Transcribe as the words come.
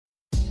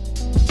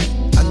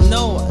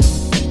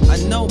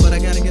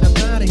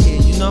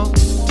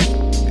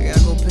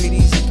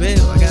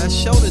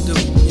show to do,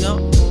 you know?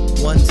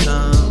 One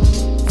time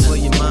for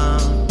your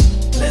mom.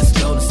 Let's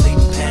go to sleep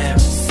in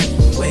Paris.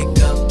 Wake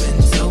up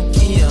in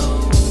Tokyo.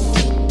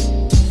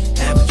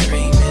 Have a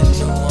dream in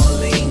New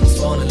Orleans.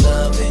 Fall in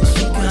love in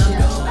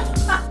Chicago.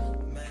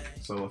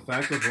 So a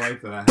fact of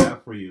life that I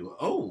have for you.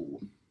 Oh,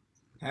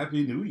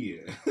 Happy New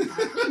Year.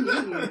 Happy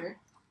New Year.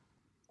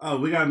 Oh,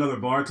 we got another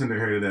bartender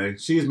here today.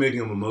 She's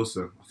making a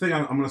mimosa. I think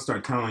I'm going to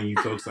start telling you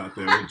folks out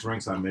there what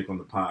drinks I make on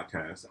the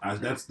podcast.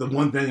 That's the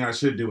one thing I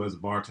should do as a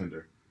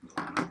bartender.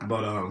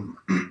 But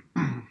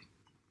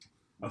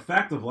a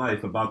fact of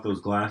life about those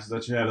glasses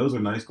that you have, those are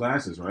nice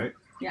glasses, right?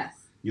 Yes.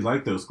 You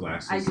like those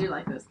glasses? I do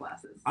like those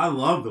glasses. I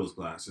love those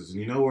glasses. And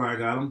you know where I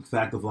got them?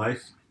 Fact of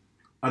life?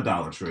 A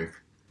Dollar Tree.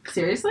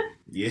 Seriously?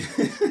 Yeah.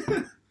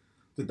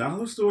 The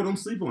dollar store, don't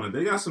sleep on it.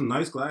 They got some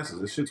nice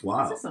glasses. This shit's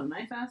wild. This is some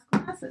nice-ass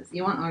glasses.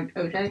 You want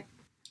OJ?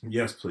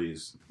 Yes,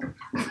 please.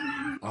 We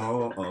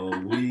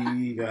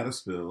got a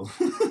spill.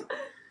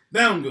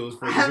 Down goes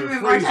Fraser. I haven't been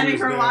Fraser's bartending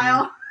for a down.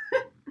 while.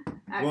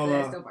 Actually, Well,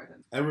 I still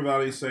bartend.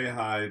 Everybody say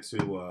hi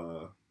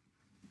to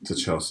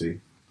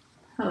Chelsea.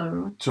 Hello,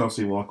 everyone.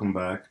 Chelsea, welcome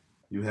back.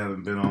 You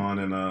haven't been on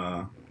in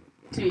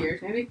 2 years,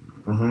 maybe?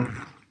 mhm.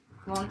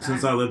 A long time.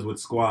 Since I lived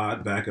with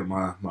Squad back at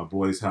my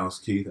boy's house,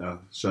 Keith.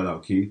 Shout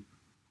out Keith.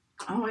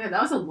 Oh my god,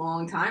 that was a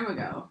long time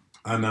ago.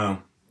 I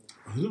know.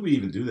 Who did we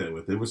even do that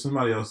with? There was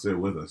somebody else there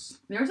with us.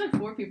 There was like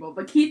 4 people,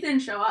 but Keith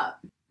didn't show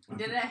up. He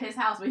did it at his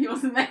house, but he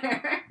wasn't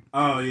there.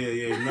 Oh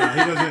yeah. No, he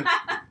doesn't.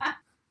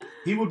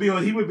 He would be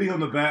on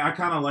the back. I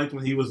kind of liked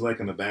when he was like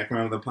in the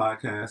background of the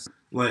podcast.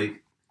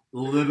 Like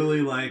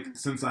literally, like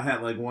since I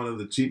had like one of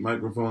the cheap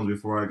microphones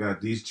before I got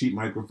these cheap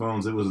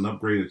microphones, it was an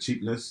upgrade of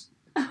cheapness.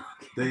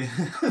 They.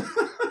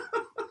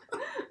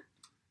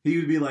 He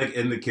would be like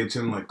in the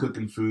kitchen, like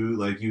cooking food,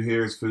 like you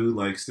hear his food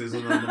like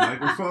sizzling on the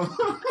microphone.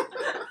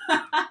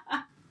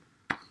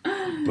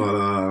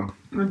 But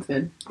That's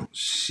good.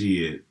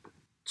 shit.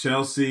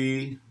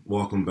 Chelsea,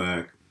 welcome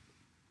back.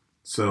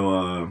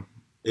 So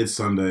it's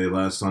Sunday,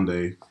 last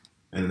Sunday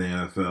in the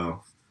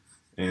NFL.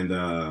 And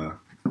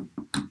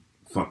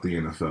fuck the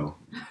NFL.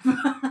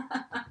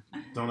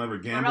 Don't ever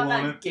What gamble about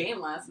on that it. game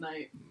last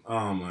night?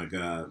 Oh my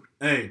god.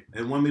 Hey,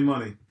 it won me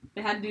money.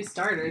 They had to do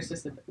starters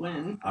just to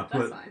win. That's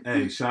fine.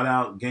 Hey, shout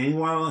out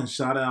Gainwell and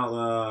shout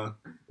out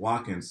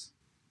Watkins.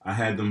 I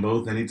had them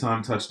both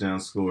anytime touchdown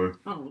score.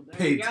 Oh, there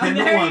Paid you go. 10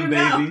 to There 1, you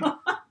baby. go.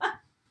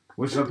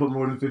 Wish I put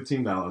more than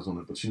 $15 on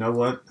it, but you know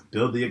what?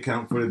 Build the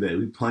account for today.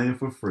 We playing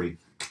for free.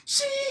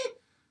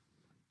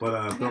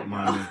 But don't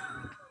mind me.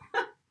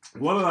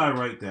 What did I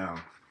write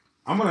down?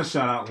 I'm gonna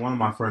shout out one of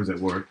my friends at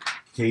work,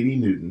 Katie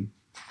Newton.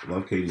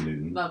 Love Katie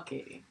Newton. Love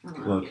Katie. I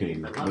don't Love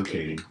Katie. but Love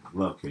Katie.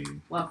 Love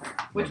Katie. Love her.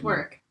 Which Love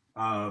work?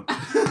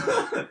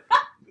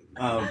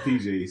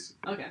 PJs.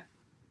 Okay.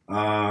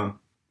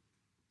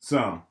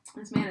 So,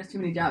 This man has too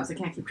many jobs. I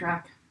can't keep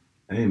track.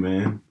 hey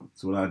man,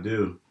 that's what I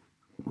do.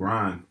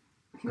 Grind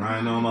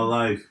all my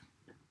life.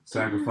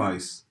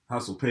 Sacrifice.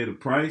 Hustle, pay the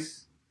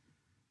price.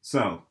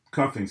 So,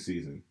 cuffing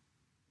season.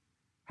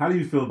 How do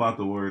you feel about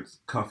the words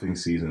cuffing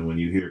season when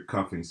you hear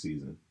cuffing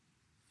season?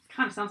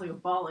 Kind of sounds like a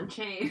ball and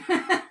chain.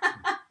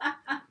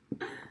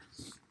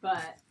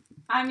 But,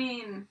 I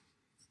mean,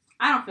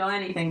 I don't feel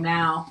anything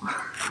now.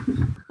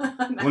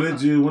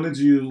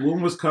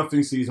 When was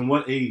cuffing season?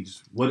 What age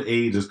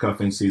is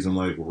cuffing season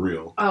like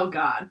real? Oh,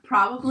 God.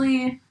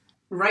 Probably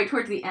right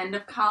towards the end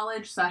of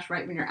college /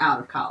 right when you're out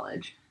of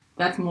college.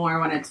 That's more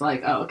when it's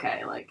like, oh,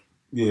 okay, like...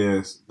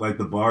 Yes, like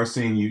the bar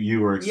scene,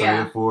 you were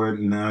excited for it,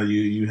 and now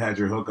you had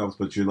your hookups,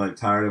 but you're like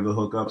tired of the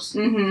hookups.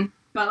 Mm-hmm.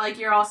 But like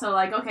you're also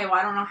like, okay, well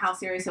I don't know how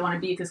serious I want to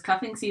be because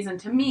cuffing season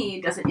to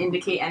me doesn't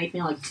indicate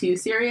anything like too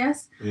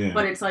serious. Yeah.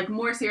 But it's like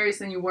more serious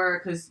than you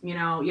were because you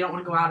know you don't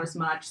want to go out as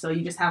much, so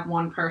you just have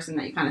one person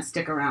that you kind of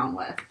stick around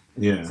with.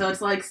 Yeah. So it's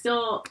like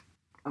still,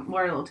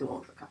 we're a little too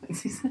old for cuffing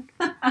season.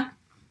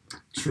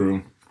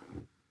 True.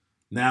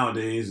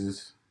 Nowadays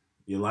is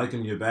you like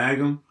them, you bag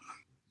them.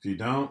 If you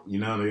don't, you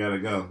know they gotta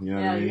go. You know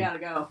what I mean? You gotta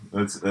go.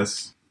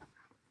 That's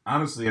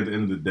honestly at the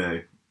end of the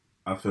day,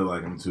 I feel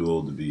like I'm too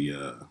old to be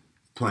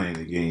playing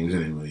the games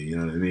anyway. You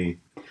know what I mean?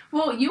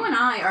 Well, you and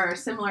I are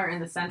similar in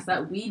the sense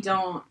that we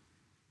don't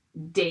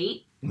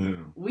date. Yeah.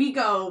 We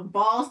go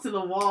balls to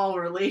the wall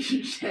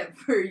relationship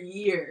for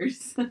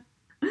years.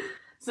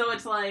 So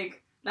it's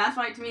like, that's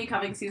why to me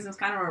cuffing season is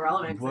kind of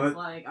irrelevant. 'Cause it's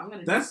like, I'm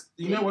going to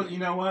you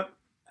know what?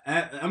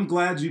 I'm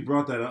glad you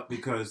brought that up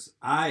because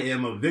I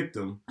am a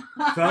victim.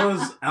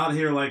 Fellas out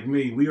here like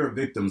me, we are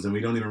victims and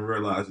we don't even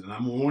realize it. And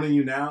I'm warning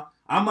you now.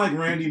 I'm like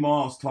Randy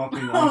Moss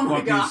talking on my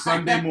fucking God.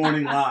 Sunday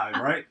Morning Live,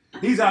 right?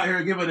 He's out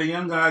here giving the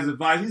young guys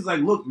advice. He's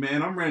like, look,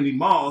 man, I'm Randy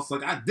Moss.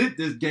 Like, I did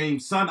this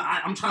game, son.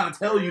 I'm trying to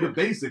tell you the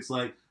basics.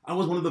 Like, I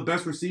was one of the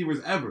best receivers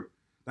ever.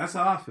 That's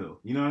how I feel.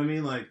 You know what I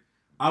mean? Like,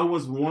 I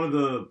was one of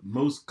the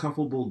most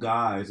cuffable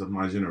guys of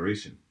my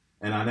generation.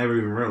 And I never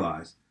even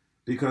realized.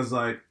 Because,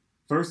 like,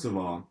 first of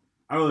all,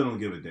 I really don't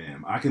give a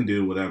damn. I can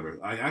do whatever.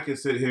 I can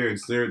sit here and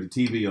stare at the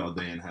TV all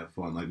day and have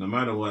fun. Like, no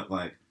matter what,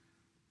 like,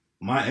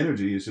 my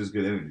energy is just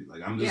good energy.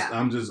 Like,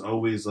 I'm just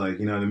always, like,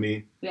 you know what I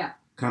mean? Yeah.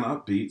 Kind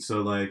of upbeat.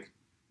 So, like,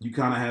 you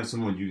kind of have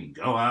someone you can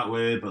go out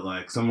with, but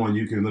like someone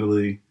you can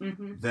literally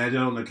Mm-hmm. veg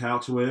out on the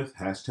couch with.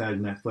 Hashtag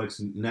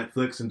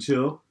Netflix and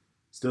chill.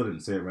 Still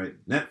didn't say it right.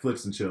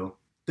 Netflix and chill.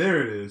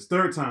 There it is.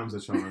 Third time's a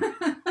charm.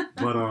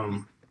 But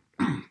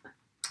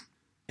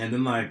and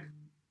then like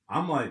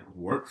I'm like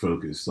work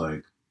focused.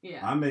 Like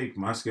Yeah. I make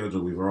my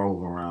schedule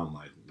revolve around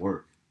like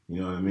work.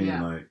 You know what I mean?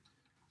 Yeah. Like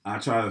I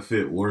try to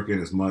fit work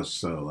in as much.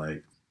 So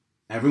like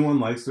everyone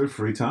likes their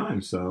free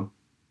time. So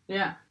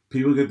Yeah.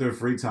 people get their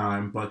free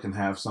time, but can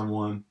have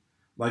someone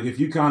like if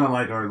you kind of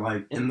like are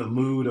like in the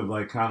mood of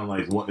like kind of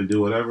like wanting to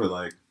do whatever.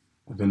 Like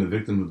I've been the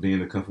victim of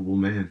being a comfortable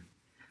man.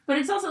 But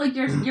it's also like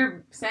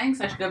you're saying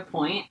such a good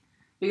point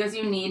because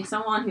you need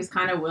someone who's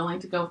kind of willing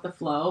to go with the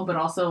flow, but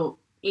also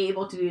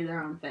able to do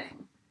their own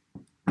thing.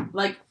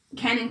 Like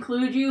can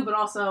include you, but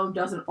also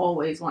doesn't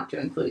always want to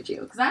include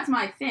you. Because that's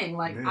my thing.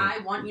 Like Yeah. I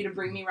want you to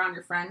bring me around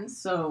your friends,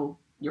 so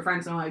your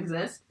friends don't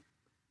exist.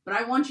 But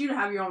I want you to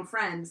have your own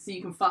friends, so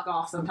you can fuck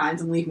off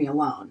sometimes and leave me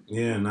alone.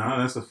 Yeah, no,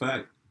 that's a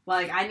fact.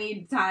 Like I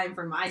need time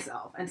for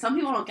myself, and some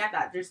people don't get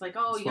that. They're just like,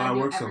 oh, That's you why gotta I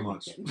do work so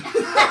everything.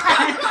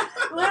 much.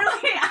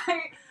 Literally,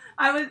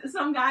 I was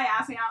some guy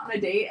asked me out on a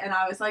date, and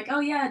I was like, oh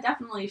yeah,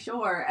 definitely,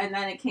 sure. And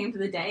then it came to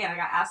the day, and I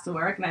got asked to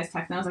work, and I was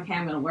texting. I was like, hey,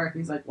 I'm gonna work.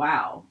 And he's like,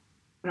 wow.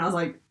 And I was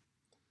like,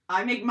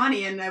 I make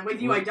money, and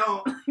with you, I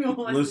don't.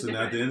 What's Listen, the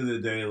at the difference? end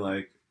of the day,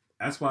 like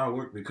that's why I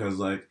work because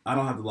like I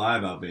don't have to lie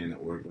about being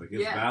at work. Like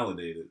it's Yeah.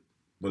 validated.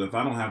 But if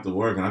I don't have to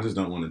work and I just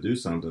don't want to do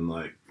something,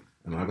 like,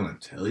 am I gonna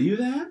tell you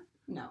that?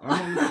 No. Or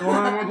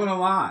am I gonna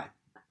lie?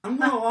 I'm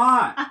gonna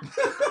lie.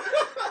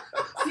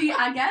 See,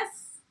 I guess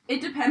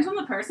it depends on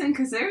the person,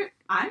 because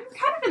I'm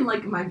kind of in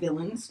like my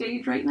villain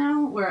stage right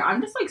now, where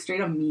I'm just like straight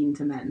up mean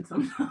to men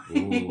sometimes.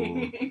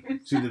 Ooh.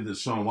 She did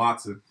this Sean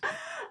Watson.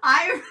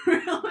 I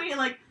really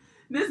like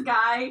this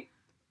guy.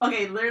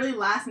 Okay, literally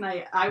last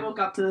night I woke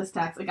up to this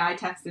text. A guy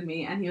texted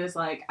me and he was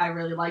like, I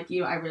really like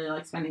you. I really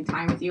like spending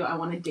time with you. I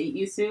want to date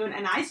you soon.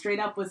 And I straight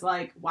up was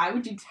like, why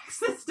would you text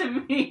this to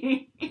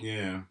me?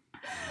 Yeah.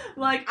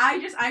 Like,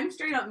 I'm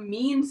straight up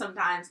mean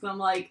sometimes because I'm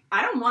like,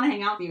 I don't want to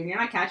hang out with you and you're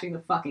not catching the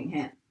fucking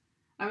hint.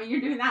 I mean, you're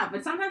doing that.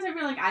 But sometimes I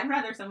feel like I'd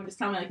rather someone just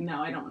tell me, like, no,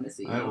 I don't want to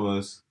see you. That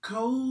was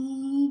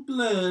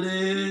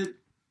cold-blooded.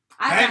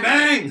 I'd Bang, rather,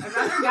 bang! I'd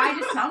rather a guy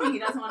just tell me he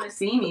doesn't want to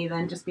see me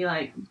than just be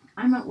like,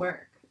 I'm at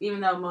work. Even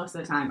though most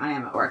of the time I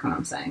am at work when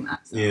I'm saying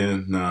that. So. Yeah,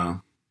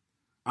 no.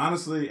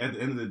 Honestly, at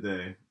the end of the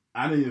day,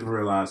 I didn't even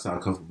realize how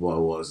comfortable I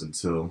was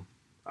until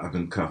I've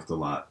been cuffed a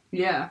lot.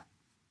 Yeah.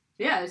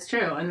 Yeah, it's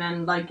true. And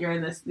then, like, you're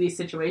in these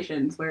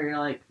situations where you're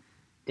like,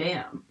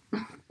 damn.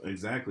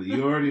 Exactly.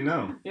 You already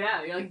know.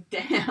 Yeah, you're like,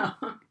 damn.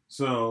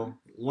 So,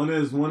 when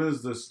is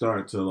the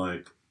start to,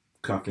 like,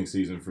 cuffing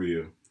season for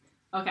you?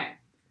 Okay.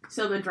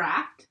 So the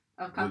draft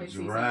of cuffing The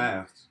season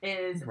draft.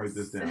 is, Write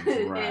this down.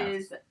 Draft.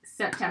 is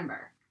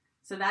September.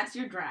 So that's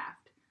your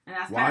draft. And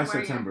that's Why kind of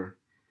where September?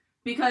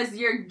 because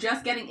you're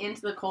just getting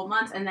into the cold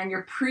months, and then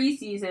your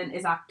preseason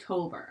is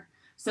October.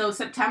 So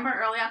September,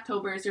 early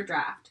October is your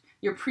draft.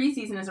 Your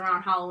preseason is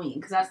around Halloween,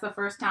 because that's the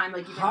first time,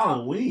 like, you've been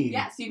Halloween?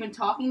 yeah, so you've been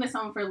talking to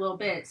someone for a little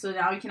bit, so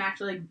now you can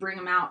actually, like, bring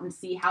them out and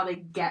see how they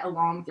get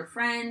along with your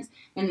friends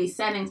in these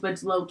settings, but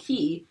it's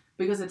low-key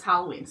because it's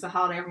Halloween. It's a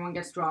holiday, everyone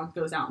gets drunk,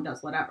 goes out, and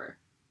does whatever.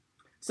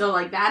 So,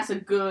 like, that's a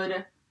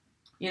good,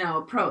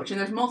 approach. And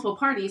there's multiple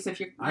parties, so if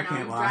you're, I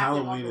can't lie.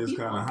 drafting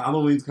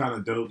Halloween's kind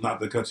of dope. Not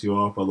to cut you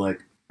off, but like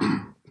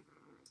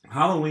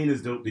Halloween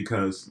is dope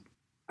because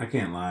I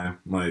can't lie.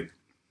 Like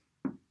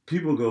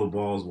people go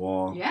balls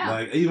wall. Yeah.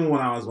 Like even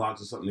when I was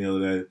watching something the other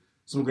day,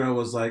 some girl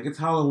was like, "It's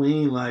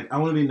Halloween. Like I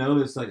want to be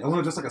noticed. Like I want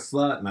to dress like a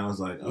slut." And I was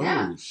like, "Oh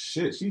Yeah.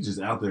 shit!" She's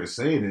just out there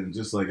saying it, and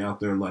just like out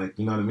there, like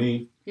you know what I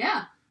mean.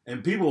 Yeah.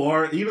 And people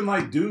are even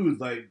like dudes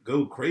like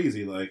go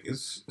crazy. Like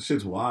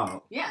shit's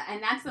wild. Yeah,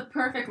 and that's the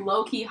perfect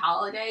low-key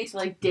holiday to,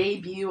 like,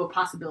 debut a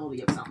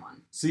possibility of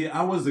someone. See,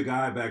 I was the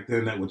guy back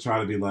then that would try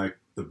to be like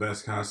the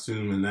best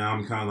costume, and now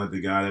I'm kind of like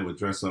the guy that would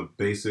dress up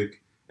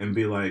basic and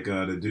be like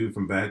the dude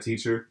from Bad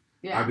Teacher.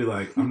 Yeah. I'd be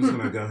like, I'm just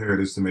gonna go here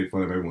just to make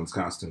fun of everyone's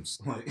costumes.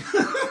 Like,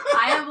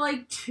 I have,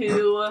 like,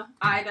 two.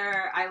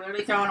 Either I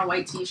literally throw on a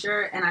white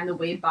t-shirt and I'm the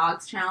Wade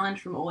Boggs challenge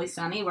from Always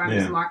Sunny, where I'm Yeah.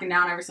 just marking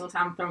down every single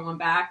time I'm throwing one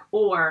back,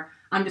 or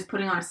I'm just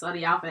putting on a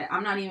slutty outfit.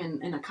 I'm not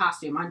even in a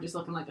costume. I'm just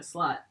looking like a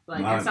slut.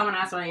 Like, if someone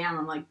asks what I am,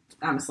 I'm like,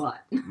 I'm a slut.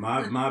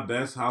 my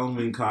best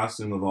Halloween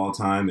costume of all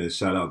time is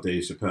shout out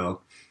Dave Chappelle.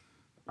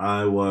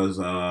 I was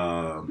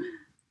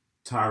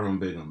Tyrone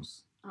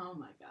Biggums Oh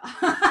my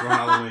for god.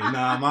 Halloween.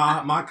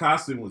 Nah, my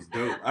costume was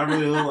dope. I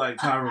really look like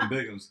Tyrone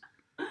Biggums.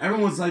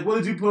 Everyone's like, "What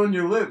did you put on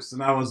your lips?"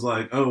 And I was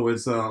like, "Oh, it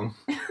was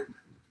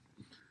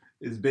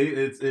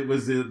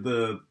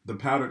the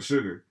powdered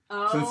sugar."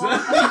 Oh Since-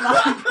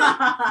 my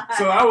god.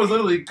 So I was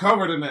literally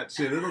covered in that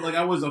shit. It looked like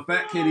I was a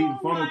fat kid eating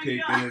Oh funnel my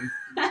cake. God.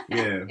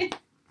 And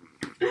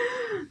yeah.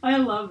 I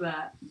love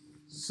that.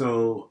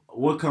 So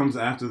what comes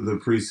after the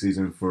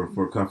preseason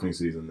for cuffing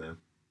season then?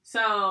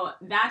 So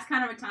that's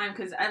kind of a time,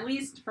 because at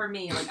least for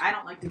me, like, I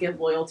don't like to give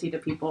loyalty to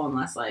people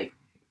unless, like,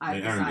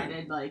 I've They earned it.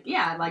 decided, like,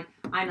 yeah, like,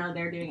 I know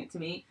they're doing it to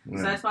me. Yeah.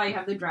 So that's why you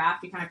have the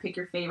draft. You kind of pick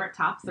your favorite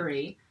top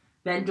three.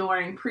 Then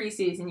during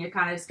preseason, you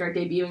kind of start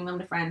debuting them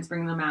to friends,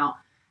 bring them out.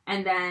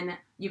 And then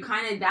you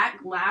kind of, that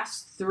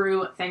lasts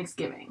through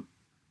Thanksgiving.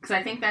 Because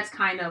I think that's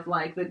kind of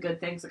like the good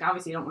things. Like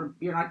obviously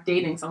you're not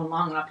dating someone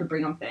long enough to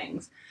bring them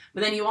things.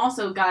 But then you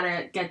also got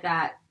to get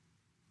that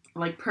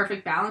like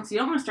perfect balance. You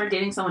don't want to start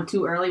dating someone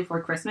too early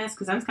before Christmas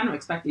because then it's kind of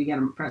expected you get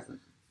them a present.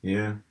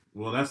 Yeah.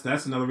 Well,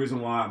 that's another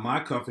reason why my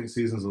cuffing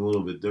season's a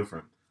little bit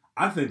different.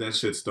 I think that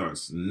shit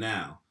starts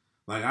now.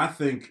 Like, I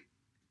think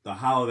the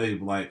holiday,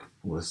 like,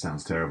 well, this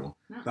sounds terrible.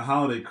 No. The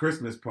holiday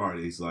Christmas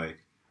parties, like,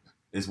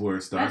 is where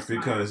it starts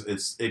because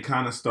it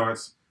kind of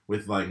starts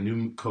with, like,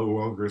 new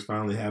coworkers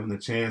finally having the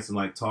chance and,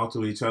 like, talk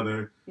to each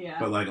other. Yeah.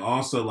 But, like,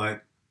 also,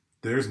 like,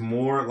 there's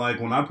more,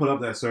 like, when I put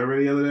up that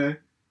survey the other day,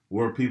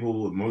 where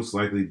people would most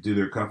likely do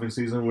their cuffing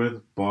season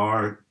with,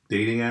 bar,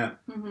 dating app,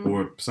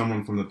 or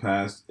someone from the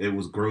past, it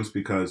was gross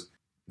because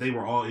they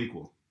were all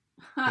equal.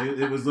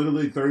 It was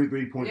literally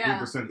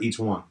 33.3% each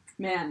one.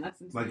 Man, that's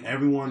insane. Like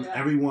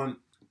everyone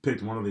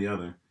picked one or the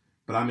other.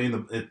 But I mean,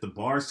 the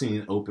bar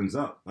scene opens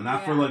up, and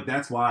I feel like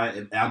that's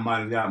why I might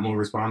have got more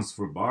responses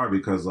for bar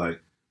because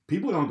like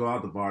people don't go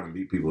out the bar to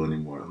meet people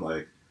anymore.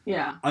 Like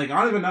I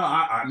don't even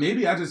know.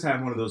 Maybe I just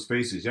have one of those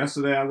faces.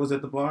 Yesterday I was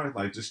at the bar,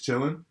 like just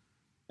chilling.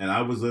 And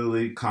I was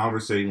literally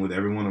conversating with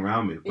everyone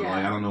around me. But,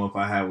 like, I don't know if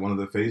I had one of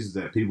the faces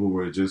that people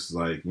were just,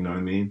 like, you know what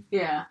I mean?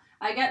 Yeah.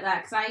 I get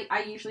that. Because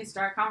I usually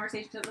start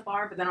conversations at the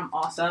bar, but then I'm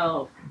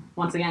also,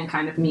 once again,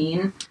 kind of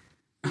mean.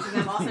 Because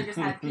I've also just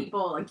had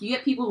people, like, you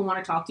get people who want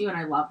to talk to you, and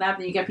I love that. But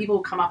then you get people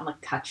who come up and,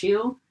 like, touch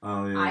you.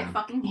 Oh, yeah. I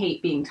fucking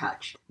hate being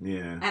touched.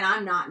 Yeah. And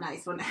I'm not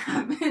nice when it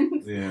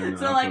happens. Yeah. No,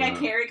 so, like, I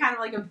carry kind of,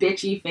 like, a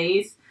bitchy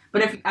face.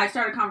 But if I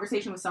start a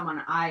conversation with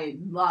someone, I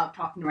love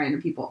talking to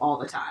random people all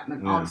the time.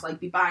 And I'll just, like,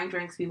 be buying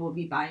drinks. People will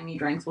be buying me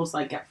drinks. We'll just,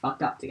 like, get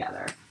fucked up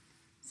together.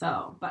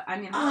 So, but, I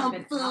mean, I've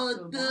been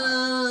fucked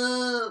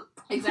up.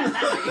 Exactly.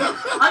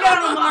 That's what I'll get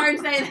on the bar and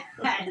say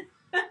that.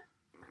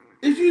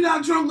 If you're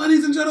not drunk,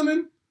 ladies and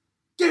gentlemen,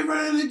 get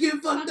ready to get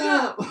fucked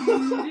up.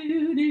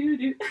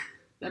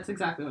 That's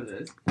exactly what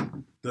it is.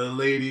 The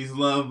ladies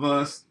love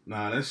us.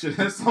 Nah, that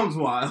song's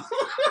wild.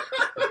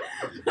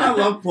 I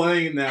love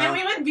playing it now. And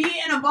we would be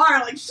in a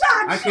bar like,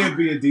 shots! I can't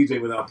be a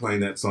DJ without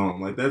playing that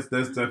song. Like, that's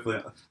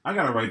definitely... I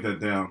gotta write that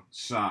down.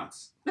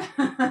 Shots.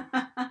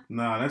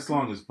 Nah, that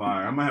song is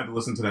fire. I might have to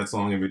listen to that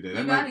song every day.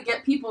 You gotta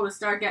get people to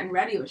start getting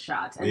ready with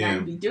shots and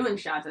then be doing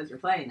shots as you're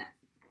playing it.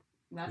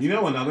 You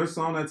know another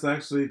song that's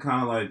actually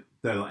kind of like...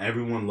 that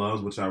everyone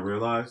loves, which I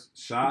realized?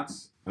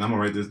 Shots. And I'm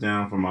gonna write this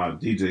down for my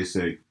DJ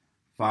sake.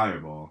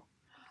 Fireball.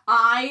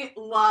 I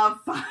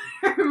love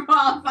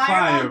Fireball.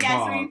 Fireball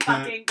gets me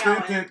fucking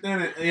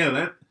going.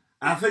 Yeah,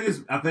 I think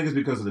it's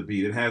because of the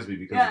beat. It has to be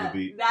because of the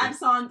beat. That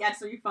song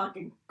gets me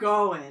fucking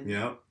going.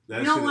 Yep.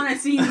 You don't want to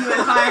see me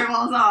with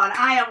Fireball's on.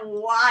 I am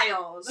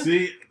wild.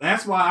 See,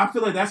 that's why I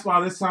feel like that's why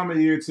this time of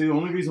year too.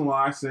 Only reason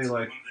why I say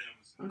like,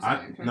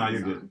 no,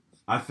 you're good.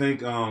 I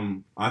think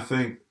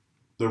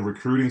the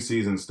recruiting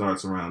season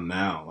starts around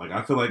now. Like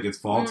I feel like it's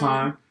fall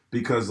time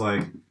because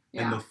like.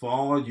 In the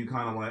fall, you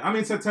kind of like... I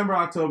mean, September,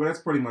 October, that's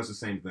pretty much the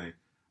same thing.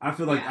 I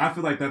feel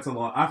like that's a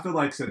lot... I feel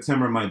like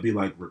September might be,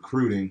 like,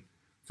 recruiting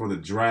for the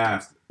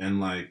draft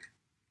and, like...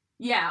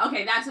 Yeah,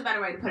 okay, that's a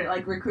better way to put it,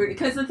 like, recruiting.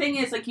 Because the thing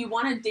is, like, you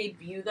want to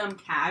debut them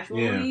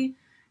casually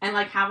and,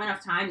 like, have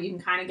enough time you can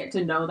kind of get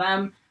to know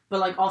them, but,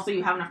 like, also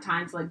you have enough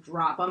time to, like,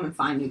 drop them and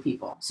find new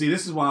people. See,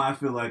 this is why I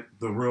feel like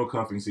the real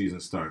cuffing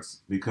season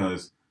starts.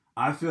 Because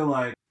I feel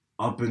like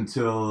up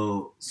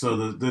until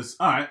this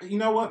all right, you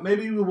know what?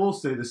 Maybe we will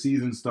say the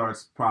season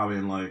starts probably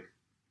in like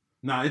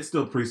it's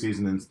still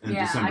preseason in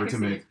December to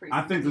me.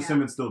 I think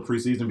December's still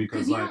preseason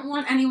because you like don't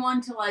want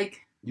anyone to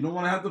like you don't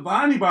want to have to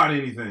buy anybody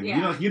anything.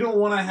 Yeah. You don't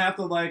want to have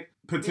to like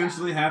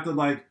potentially have to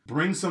like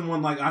bring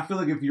someone like I feel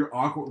like if you're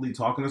awkwardly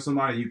talking to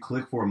somebody and you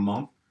click for a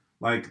month,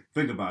 like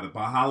think about it.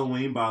 By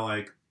Halloween, by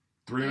like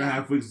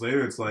 3.5 weeks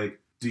later, it's like,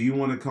 do you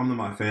want to come to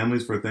my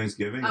family's for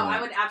Thanksgiving? Oh, like,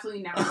 I would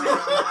absolutely never.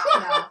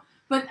 No.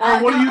 But,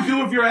 or what do you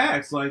do if you're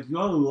asked? Like, would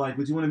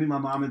you want to meet my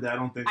mom and dad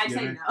on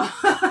Thanksgiving? I'd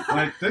say no.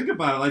 Like, think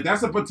about it. Like,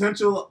 that's a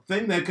potential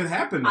thing that could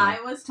happen now.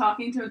 I was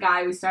talking to a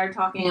guy. We started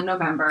talking in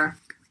November.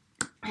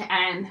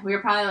 And we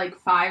were probably, like,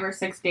 5 or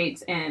 6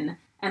 dates in.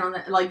 And on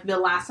the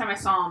last time I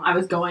saw him, I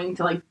was going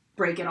to, like,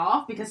 break it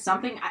off. Because this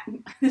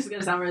is going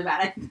to sound really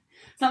bad.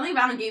 Something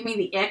about him gave me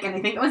the ick. And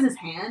I think it was his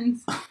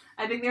hands.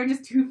 I think they were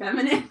just too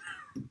feminine.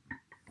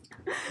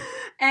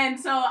 And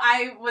so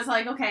I was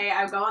like, okay,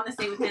 I'll go on this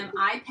date with him.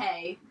 I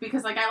pay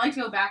because like I like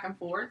to go back and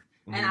forth.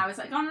 Mm-hmm. And I was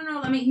like, oh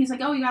no, he's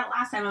like, oh, you got it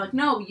last time. I'm like,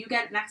 no, you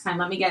get it next time.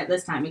 Let me get it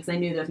this time because I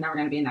knew there's never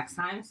going to be a next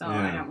time. So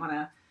I don't want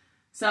to.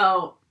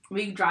 So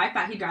we drive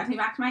back. He drives me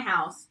back to my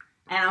house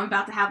and I'm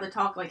about to have the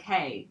talk like,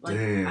 hey, like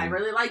I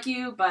really like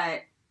you,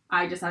 but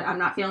I'm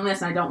not feeling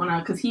this and I don't want to,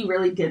 because he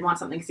really did want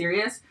something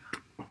serious.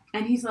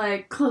 And he's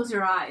like, close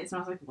your eyes. And I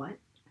was like, what?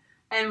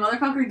 And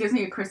motherfucker gives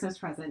me a Christmas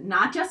present.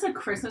 Not just a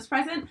Christmas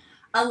present,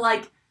 a,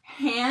 like,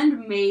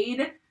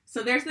 handmade...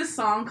 So there's this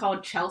song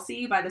called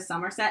Chelsea by the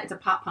Somerset. It's a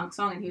pop-punk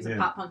song, and he was a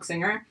pop-punk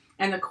singer.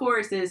 And the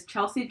chorus is,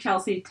 Chelsea,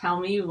 Chelsea, tell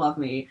me you love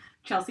me.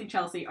 Chelsea,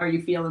 Chelsea, are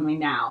you feeling me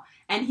now?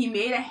 And he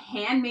made a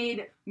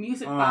handmade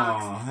music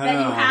box that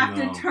you have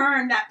to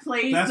turn that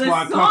plays That's the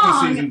why song.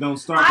 cuffing season don't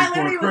start I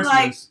before literally was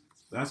Christmas.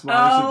 That's why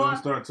that shit don't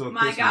start till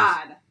my Christmas.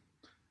 God.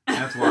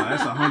 That's why.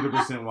 That's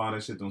 100% why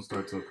that shit don't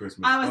start till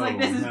Christmas. I was like,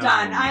 this is hell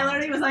done. no. I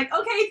literally was like,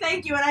 okay,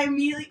 thank you. And I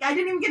didn't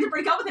even get to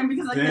break up with him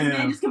because like this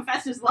man just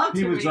confessed his love to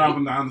me. He was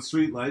driving down the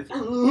street like,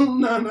 oh,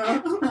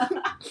 Nana,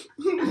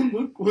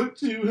 look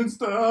what you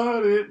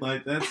started.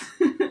 Like, that's,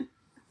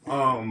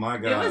 oh my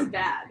God. It was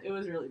bad. It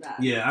was really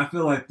bad. Yeah, I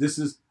feel like this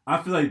is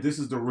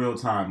the real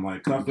time.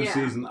 Like, cuffing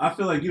season, I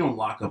feel like you don't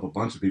lock up a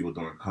bunch of people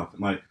during cuffing.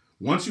 Like,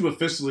 once you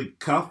officially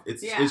cuff,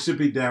 it should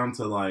be down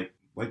to like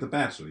The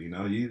Bachelor, you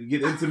know? You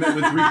get intimate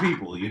with 3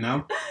 people, you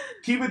know?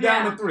 Keep it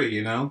down to 3,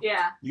 you know?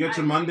 Yeah. You got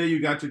your Monday, you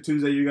got your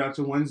Tuesday, you got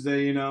your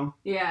Wednesday, you know?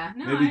 Yeah.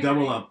 No, Maybe I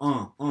double agree.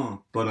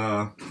 up. But,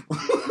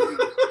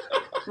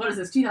 What is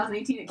this,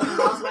 2018 at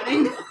Kimbal's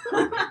wedding?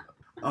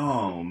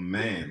 oh,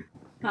 man.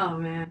 Oh,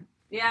 man.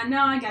 Yeah,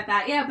 no, I get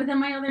that. Yeah, but then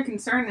my other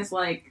concern is,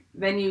 like,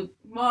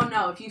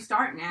 if you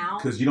start now.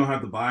 Because you don't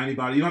have to buy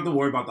anybody. You don't have to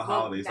worry about the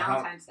holidays.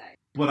 Valentine's Day.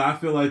 But I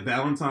feel like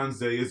Valentine's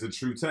Day is a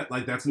true test.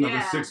 Like, that's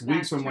another 6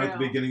 weeks from, like, the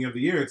beginning of the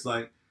year. It's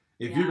like,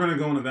 if you're going to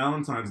go on a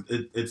Valentine's,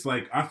 it's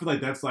like, I feel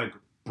like that's, like,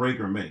 break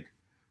or make.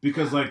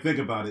 Because, like, think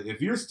about it. If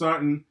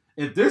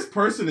this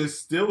person is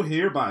still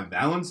here by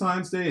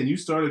Valentine's Day and you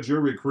started your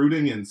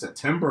recruiting in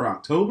September,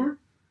 October,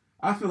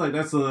 I feel like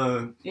that's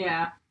a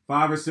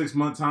 5 or 6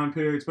 month time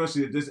period,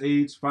 especially at this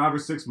age. 5 or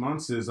 6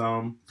 months is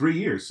 3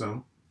 years,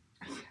 so.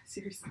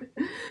 Seriously.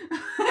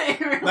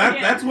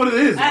 That's what it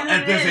is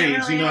at this age,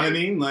 really you know is. what I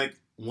mean? Like,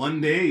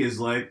 one day is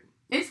like...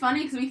 It's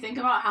funny because we think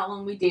about how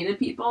long we dated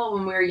people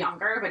when we were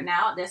younger, but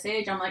now at this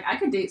age, I'm like, I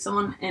could date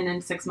someone and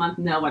in 6 months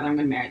know whether I'm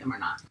going to marry them or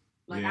not.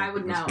 Like, Yeah, I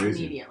would that's know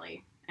crazy.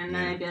 immediately. And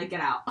then I'd be like, get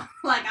out.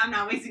 Like, I'm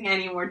not wasting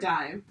any more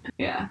time.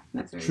 Yeah,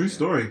 that's very True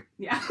story.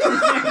 Yeah.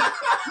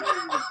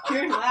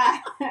 Here's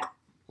that.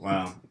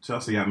 Wow.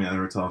 Chelsea got me out of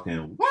her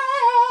talking.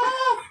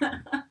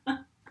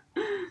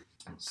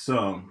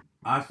 So,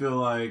 I feel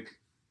like,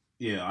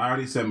 I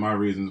already said my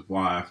reasons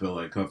why I feel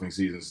like cuffing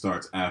season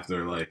starts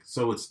after, like,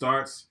 so it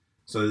starts,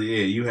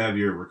 you have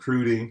your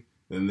recruiting,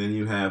 and then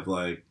you have,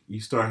 like, you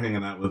start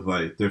hanging out with,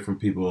 like, different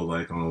people,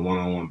 like, on a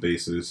one-on-one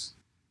basis.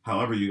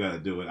 However you got to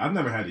do it. I've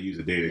never had to use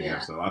a dating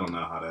app, so I don't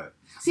know how that...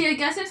 See, I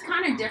guess it's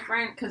kind of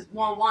different because,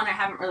 well, one, I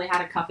haven't really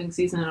had a cuffing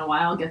season in a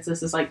while. I guess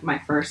this is, like, my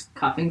first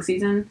cuffing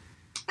season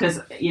because,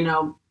 you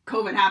know,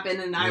 COVID happened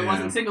and I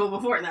wasn't single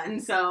before then,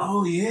 so...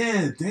 Oh,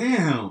 yeah,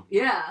 damn.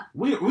 Yeah.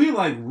 We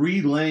like,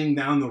 relaying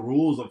down the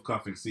rules of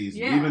cuffing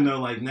season, even though,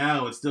 like,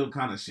 now it's still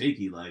kind of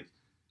shaky. Like,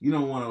 you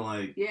don't want to,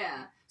 like...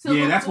 Yeah. So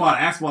that's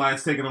why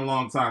it's taking a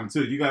long time,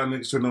 too. You got to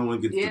make sure no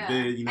one gets the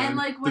vid, you know? And,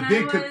 like, when the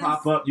vid could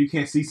pop up, you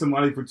can't see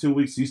somebody for 2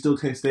 weeks, you still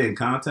can't stay in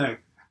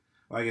contact.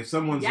 Like, if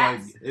someone's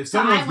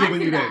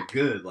giving you that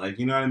good, like,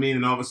 you know what I mean?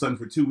 And all of a sudden,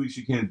 for 2 weeks,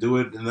 you can't do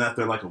it. And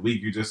after, like, a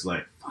week, you're just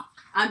like, fuck.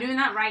 I'm doing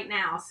that right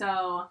now.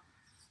 So,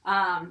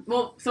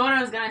 so what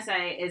I was going to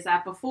say is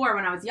that before,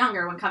 when I was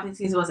younger, when cuffing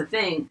season was a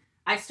thing,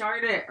 I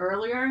started it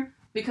earlier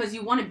because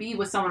you want to be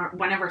with someone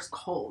whenever it's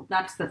cold.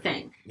 That's the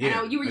thing.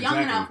 Yeah, you were young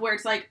enough where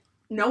it's like,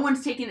 no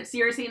one's taking it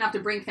seriously enough to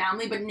bring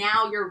family, but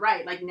now you're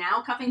right. Like,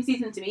 now cuffing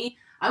season to me,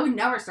 I would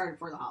never start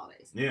before the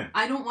holidays. Yeah.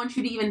 I don't want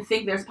you to even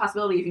think there's a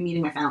possibility of you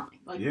meeting my family.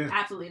 Like,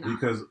 absolutely not.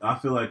 Because I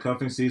feel like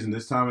cuffing season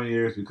this time of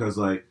year is because,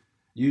 like,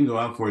 you can go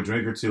out for a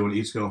drink or two and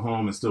each go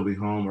home and still be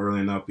home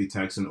early enough, be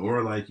texting,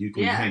 or, like, you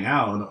can hang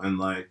out and,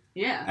 like,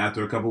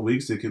 after a couple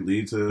weeks, it could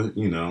lead to,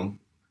 you know,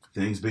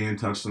 things being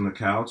touched on the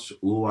couch.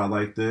 Ooh, I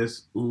like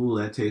this. Ooh,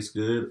 that tastes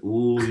good.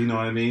 Ooh, you know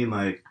what I mean?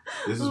 Like,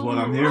 this is what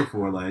I'm here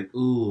for. Like,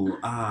 ooh,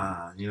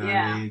 ah, you know what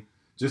I mean?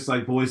 Just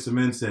like Boyz II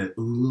Men said,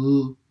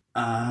 ooh,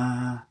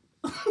 ah.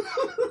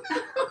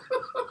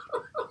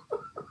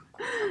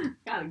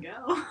 Gotta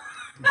go.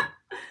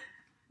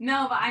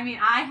 No, but I mean,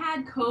 I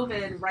had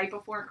COVID right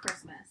before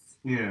Christmas.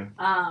 Yeah.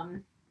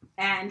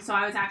 And so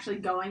I was actually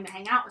going to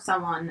hang out with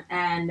someone,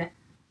 and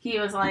he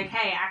was like,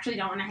 hey, I actually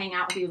don't want to hang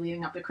out with you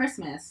leading up to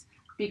Christmas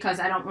because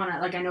I don't want to,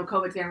 like, I know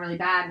COVID's getting really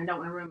bad and I don't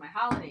want to ruin my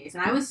holidays.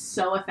 And I was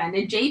so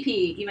offended. JP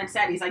even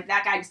said, he's like,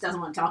 that guy just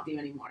doesn't want to talk to you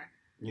anymore.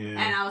 Yeah.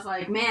 And I was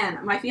like,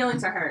 man, my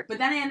feelings are hurt. But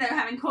then I ended up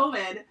having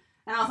COVID,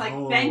 and I was like,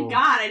 thank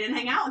God I didn't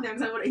hang out with him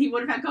because he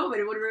would have had COVID.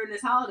 It would have ruined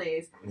his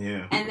holidays.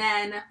 Yeah. And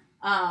then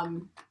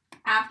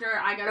after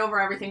I got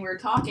over everything, we were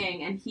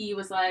talking, and he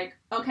was like,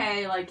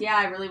 okay, like, yeah,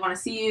 I really want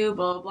to see you,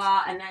 blah, blah,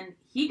 blah. And then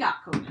he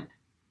got COVID.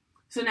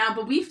 So now,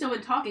 but we've still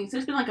been talking. So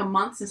it's been like a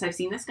month since I've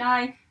seen this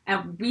guy,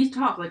 and we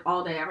talk like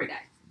all day, every day.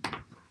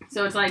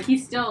 So it's like,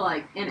 he's still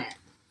like in it.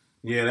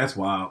 Yeah, that's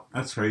wild.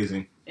 That's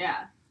crazy.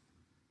 Yeah.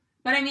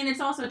 But I mean, it's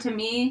also, to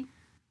me,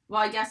 well,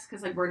 I guess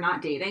because, like, we're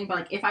not dating, but,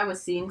 like, if I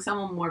was seeing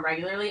someone more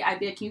regularly, I'd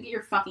be like, can you get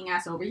your fucking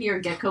ass over here,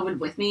 get COVID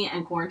with me,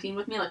 and quarantine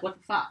with me? Like, what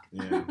the fuck?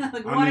 Yeah.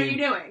 Like, what are you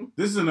doing?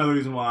 This is another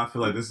reason why I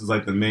feel like this is,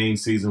 like, the main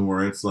season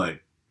where it's,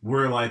 like,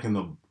 we're like in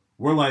the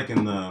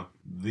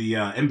the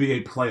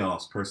NBA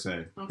playoffs per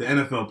se, Okay. the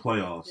NFL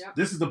playoffs. Yep.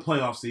 This is the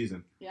playoff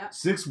season. Yeah.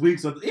 6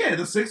 weeks of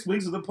the 6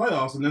 weeks of the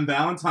playoffs, and then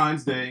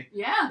Valentine's Day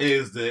Yeah.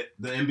 is the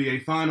NBA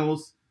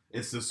Finals.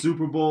 It's the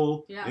Super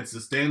Bowl. Yeah. It's the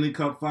Stanley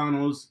Cup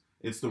Finals.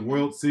 It's the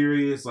World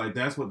Series. Like,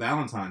 that's what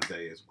Valentine's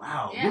Day is.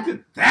 Wow, Yeah. look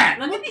at that.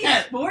 Look at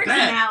these sports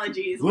that.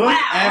 analogies. Look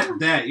Wow. at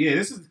that. Yeah,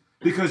 this is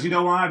because you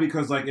know why?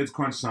 Because like it's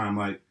crunch time.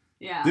 Like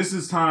Yeah. this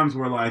is times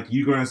where like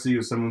you're gonna see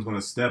if someone's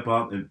gonna step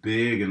up and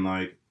big and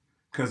like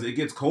because it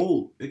gets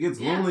cold. It gets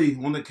Yeah. lonely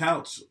on the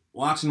couch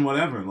watching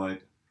whatever.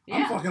 Like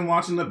I'm Yeah. fucking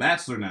watching The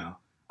Bachelor now.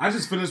 I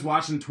just finished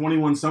watching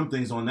 21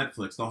 Somethings on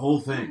Netflix, the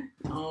whole thing.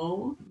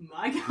 Oh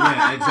my god.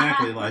 Yeah,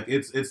 exactly. Like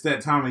it's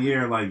that time of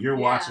year. Like you're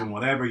Yeah. watching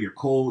whatever. You're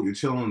cold. You're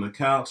chilling on the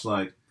couch.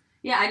 Like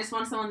Yeah, I just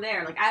want someone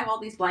there. Like I have all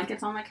these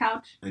blankets on my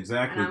couch.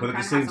 exactly. And I'm But at the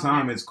trying to same have someone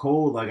time, there. it's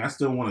cold. Like I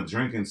still want to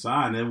drink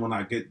inside. And then when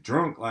I get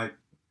drunk, like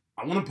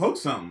I want to poke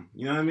something.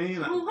 You know what I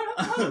mean? I want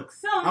to poke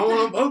something. I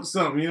want to poke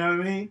something. You know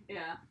what I mean?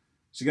 Yeah.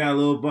 She got a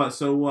little butt.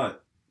 So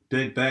what?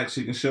 Big back.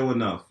 She can show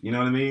enough. You know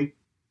what I mean?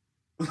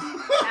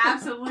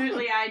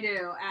 Absolutely, I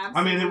do. Absolutely.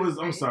 I mean, it was.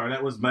 I'm sorry.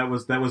 That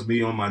was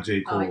me on my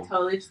J. Oh, I Cole.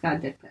 totally just got a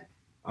dick pic.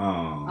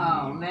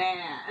 Oh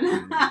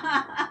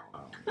man.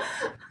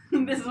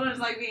 This is what it's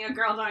like being a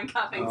girl during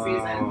cuffing Oh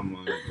season.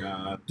 my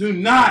god! Do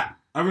not.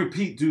 I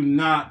repeat, do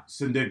not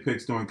send dick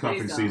pics during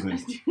cuffing Please don't.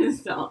 season.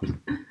 Just don't.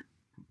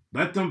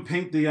 Let them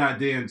paint the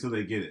idea until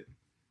they get it.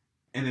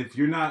 And if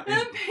you're not,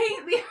 Then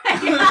paint the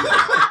idea.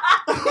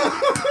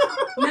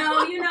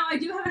 No, I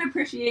do have an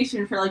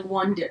appreciation for like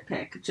one dick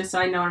pic, just so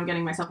I know what I'm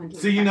getting myself into.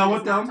 See, you know what,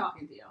 It's not though?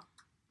 Talking to you.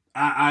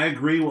 I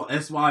agree. Well,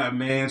 that's why a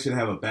man should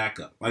have a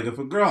backup. Like if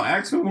a girl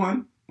asks for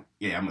one,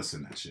 yeah, I'm gonna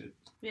send that shit.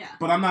 Yeah.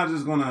 But I'm not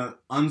just gonna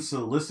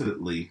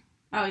unsolicitedly.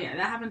 Oh yeah,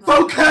 that happens.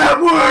 all the time.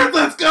 Vocab word.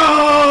 Let's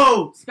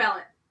go. Spell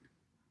it.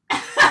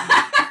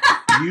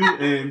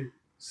 UN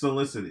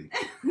solicity.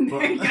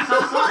 There you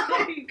go.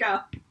 There you go.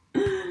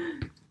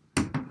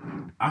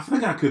 I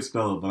think I could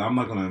spell it, but I'm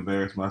not gonna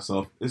embarrass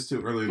myself. It's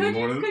too early in the Could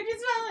morning. you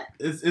spell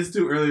it? It's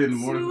too early in the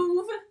morning.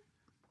 Smooth.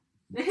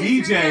 The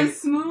history DJ of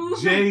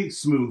smooth. J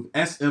Smooth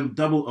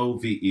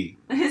SMOOVE.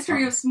 The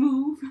history of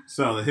smooth.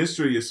 So the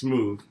history is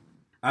smooth.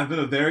 I've been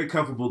a very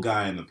comfortable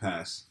guy in the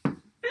past.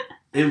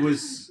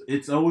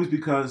 It's always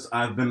because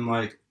I've been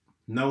like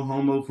no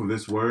homo for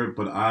this word,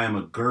 but I am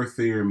a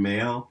girthier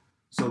male.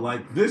 So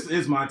like this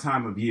is my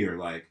time of year.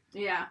 Like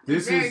Yeah,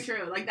 This it's very is-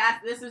 true. Like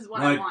that. This is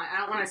what like- I want. I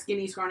don't want a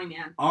skinny, scrawny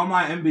man. all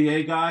my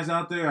NBA guys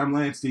out there, I'm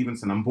Lance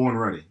Stevenson. I'm born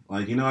ready.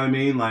 Like you know what I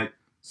mean? Like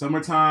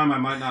summertime, I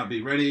might not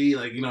be ready.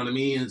 Like you know what I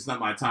mean? It's not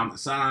my time to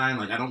shine.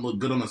 Like I don't look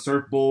good on the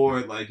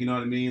surfboard. Like you know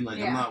what I mean? Like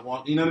Yeah. I'm not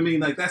walking. You know what I mean?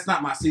 Like that's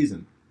not my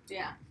season.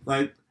 Yeah.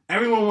 Like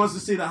everyone wants to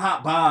see the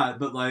hot bod,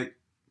 but like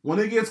when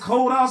it gets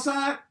cold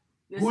outside,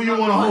 This Who is you what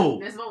we wanna want.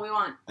 hold? This is what we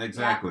want.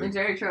 exactly. Yeah, it's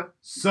very true.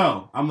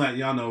 So I'm letting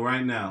y'all know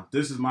right now.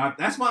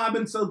 That's why I've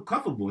been so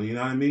comfortable. You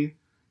know what I mean?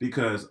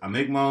 Because I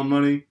make my own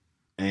money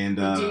and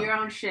You do your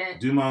own shit,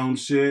 do my own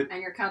shit,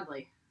 and you're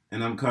cuddly.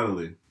 and I'm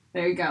cuddly.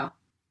 There you go.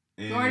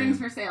 And Jordan's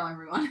for sale,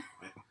 everyone.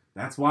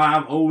 that's why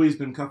I've always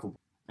been comfortable.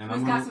 And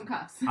Who's got some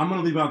cuffs? I'm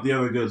gonna leave out the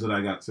other goods that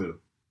I got too.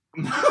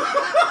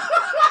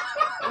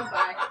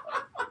 Goodbye.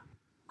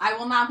 I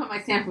will not put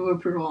my stamp of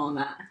approval on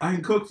that. I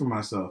can cook for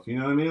myself. You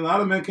know what I mean? A lot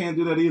of men can't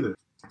do that either.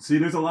 See,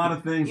 there's a lot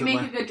of things. You that,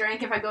 make like, a good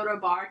drink if I go to a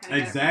bar. Can I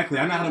get it exactly.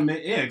 for I know how to free?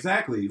 make. Yeah,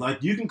 exactly.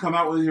 Like you can come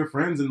out with your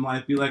friends and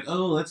like be like,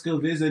 oh, let's go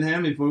visit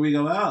him before we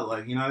go out.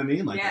 Like you know what I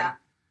mean? Like Yeah.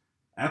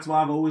 that's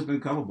why I've always been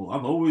comfortable.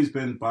 I've always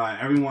been by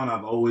everyone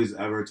I've always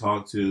ever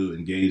talked to,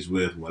 engaged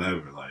with,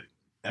 whatever. Like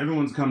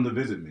everyone's come to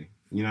visit me.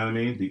 You know what I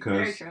mean? Very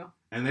Because true.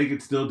 and they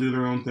could still do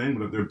their own thing,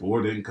 but if they're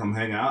bored, they can come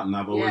hang out. And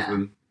I've always Yeah.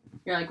 been.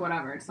 You're like,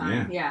 whatever, it's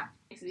fine. Yeah.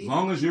 Makes it As easy.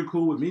 long as you're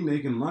cool with me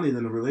making money,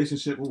 then the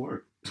relationship will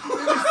work.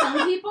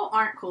 Some people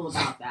aren't cool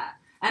about that.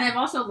 And I've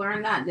also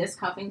learned that this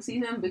cuffing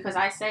season because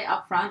I say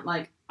up front,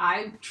 like,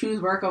 I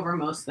choose work over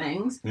most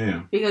things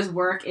Yeah. because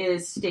work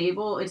is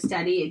stable, it's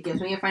steady, it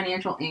gives me a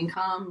financial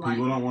income. Like,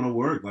 People don't want to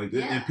work. Like,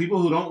 Yeah. and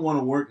people who don't want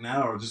to work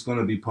now are just going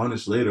to be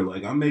punished later.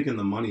 Like, I'm making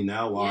the money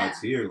now while Yeah.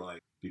 it's here. Like,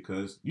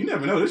 because you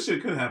never know. This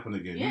shit could happen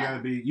again.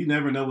 Yeah. You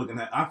never know what can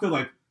happen. I feel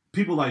like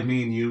people like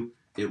me and you,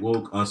 it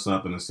woke us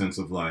up in a sense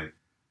of like,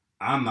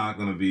 I'm not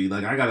going to be,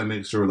 like, I got to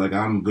make sure, like,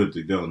 I'm good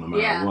to go no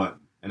matter Yeah. what.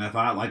 And if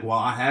I, like, while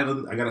I have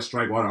it, I got to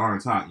strike while the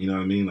iron's hot. You know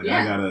what I mean? Like,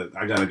 Yeah.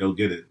 I got to go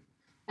get it.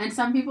 And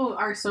some people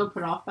are so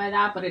put off by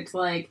that, but it's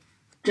like,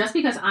 just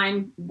because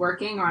I'm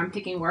working or I'm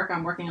picking work,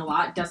 I'm working a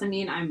lot, doesn't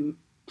mean I'm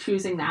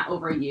choosing that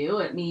over you.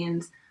 It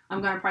means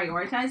I'm going to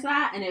prioritize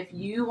that. And if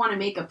you want to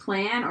make a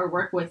plan or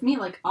work with me,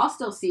 like, I'll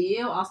still see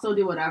you. I'll still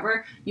do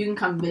whatever. You can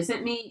come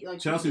visit me. Like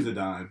Chelsea's a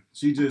dime.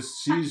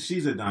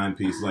 She's a dime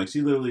piece. Like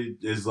she literally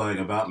is like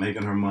about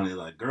making her money.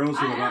 Like girls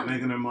who I are about am.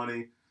 making their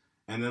money,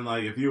 and then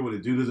like if you're with a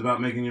dude who's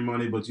about making your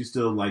money, but you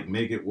still like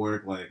make it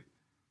work. Like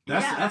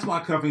Yeah. that's why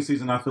cuffing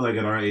season I feel like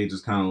at our age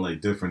is kind of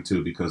like different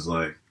too because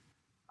like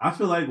I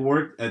feel like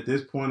work at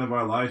this point of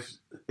our life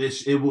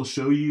it will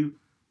show you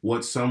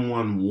what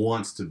someone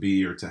wants to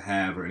be or to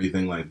have or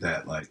anything like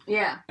that. Like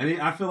Yeah. and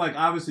I feel like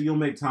obviously you'll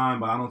make time,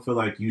 but I don't feel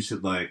like you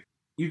should like.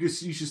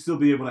 you should still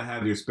be able to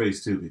have your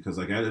space too, because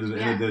like at the end of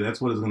the day, that's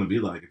what it's going to be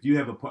like.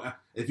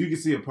 If you can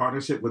see a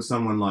partnership with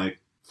someone like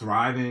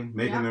thriving,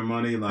 making their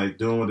money, like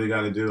doing what they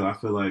got to do, I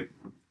feel like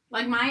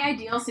my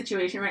ideal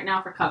situation right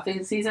now for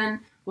cuffing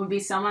season would be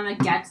someone that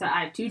gets that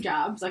I have 2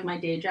 jobs, like my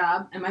day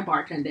job and my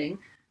bartending,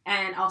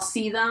 and I'll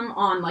see them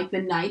on like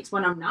the nights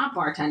when I'm not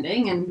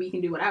bartending and we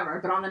can do whatever,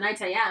 but on the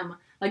nights I am,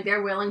 like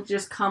they're willing to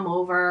just come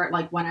over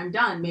like when I'm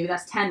done. Maybe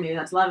that's 10, maybe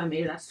that's 11,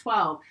 maybe that's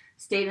 12.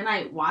 Stay the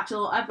night, watch a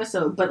little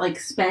episode, but like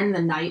spend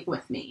the night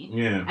with me.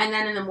 Yeah. And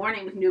then in the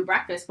morning we can do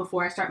breakfast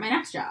before I start my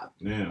next job.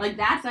 Yeah. Like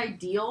that's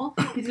ideal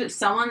because it's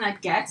someone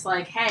that gets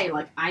like, hey,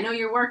 like I know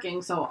you're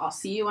working, so I'll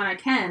see you when I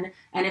can.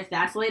 And if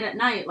that's late at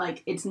night,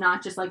 like it's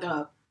not just like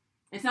I'm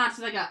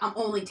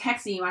only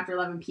texting you after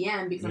 11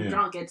 p.m. because I'm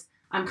drunk. It's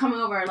I'm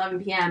coming over at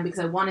 11 p.m. because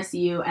I want to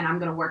see you and I'm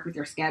going to work with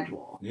your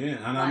schedule. Yeah,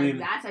 and like, I mean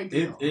that's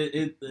ideal.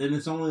 And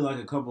it's only like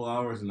a couple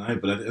hours a night,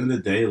 but at the end of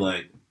the day,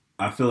 like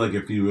I feel like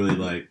if you really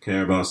like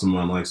care about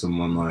someone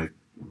like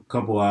a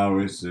couple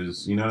hours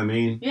is, you know what I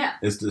mean? Yeah.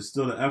 It's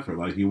still the effort.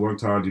 Like you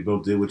worked hard, you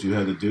both did what you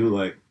had to do.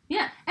 Like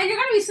yeah, and you're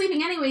gonna be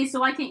sleeping anyway, so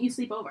why can't you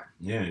sleep over?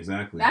 Yeah,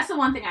 exactly. That's the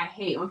one thing I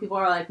hate when people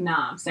are like,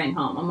 "Nah, I'm staying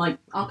home." I'm like,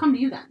 "I'll come to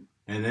you then."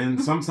 And then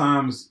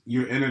sometimes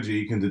your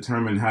energy can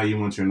determine how you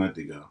want your night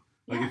to go.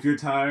 Like if you're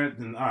tired,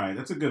 then all right,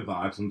 that's a good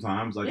vibe.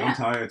 Sometimes, like I'm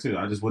tired too.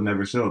 I just would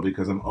never show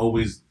because I'm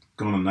always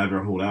gonna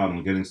never hold out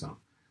on getting some.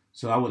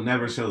 So I would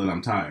never show that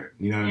I'm tired.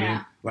 You know what I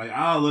mean? Like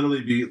I'll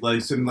literally be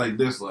like sitting like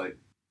this, like,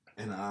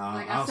 and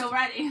I'm so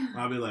ready.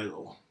 I'll be like,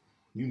 "Oh,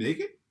 you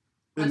naked?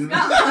 Let's go."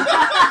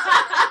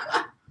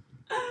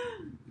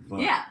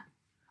 Yeah.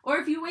 Or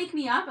if you wake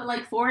me up at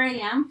like 4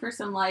 a.m. for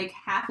some like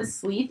half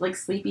asleep, like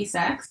sleepy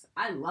sex,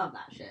 I love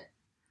that shit.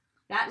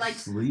 That like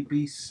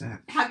sleepy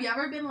sex. Have you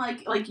ever been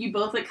like you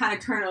both like kind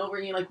of turn over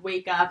and you like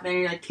wake up and then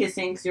you're like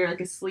kissing because you're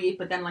like asleep,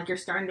 but then like you're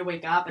starting to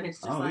wake up and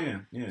it's just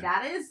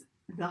that is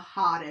the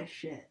hottest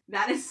shit.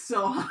 That is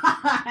so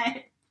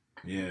hot.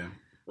 Yeah.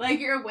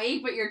 Like you're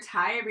awake but you're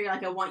tired, but you're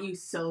like I want you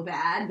so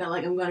bad that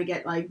like I'm gonna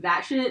get like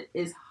that shit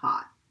is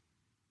hot.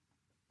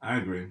 I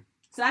agree.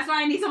 So that's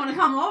why I need someone to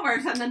come over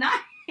and spend the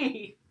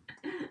night.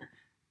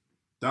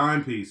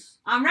 Dime piece.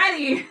 I'm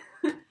ready.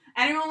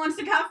 Anyone wants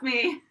to cuff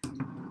me?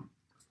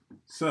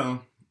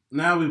 So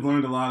now we've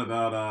learned a lot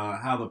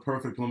about how the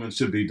perfect woman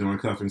should be during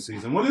cuffing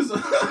season. What is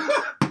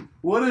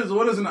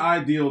what is an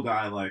ideal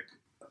guy like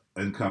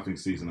in cuffing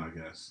season? I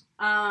guess.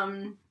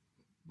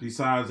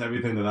 Besides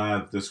everything that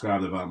I've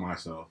described about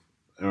myself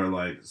or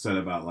like said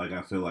about like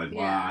I feel like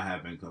why I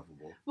have been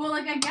cuffable. Well,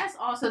 like I guess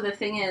also the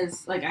thing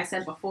is, like I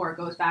said before, it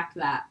goes back to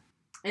that.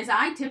 Is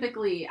I've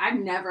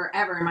never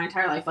ever in my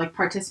entire life like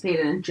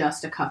participated in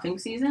just a cuffing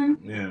season.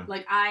 Yeah.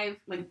 Like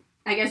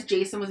I guess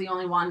Jason was the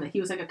only one that he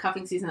was like a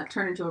cuffing season that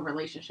turned into a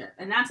relationship.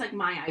 And that's like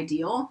my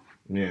ideal.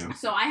 Yeah.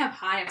 So I have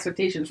high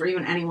expectations for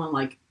even anyone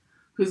like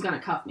who's going to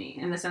cuff me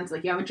in the sense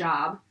like you have a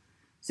job.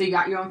 So you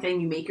got your own thing.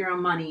 You make your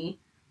own money.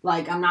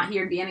 Like I'm not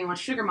here to be anyone's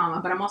sugar mama,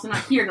 but I'm also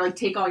not here to like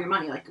take all your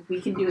money. Like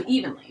we can do it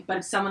evenly, but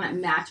it's someone that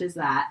matches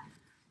that.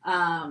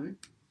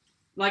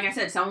 Like I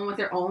said, someone with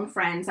their own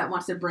friends that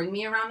wants to bring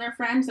me around their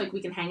friends. Like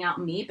we can hang out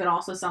and meet, but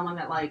also someone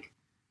that like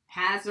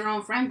has their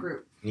own friend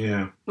group.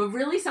 Yeah. But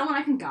really someone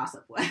I can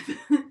gossip with.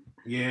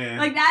 Yeah.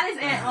 Like that is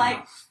it.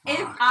 Like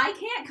if I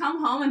can't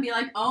come home and be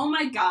like, oh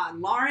my God,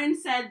 Lauren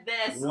said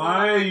this.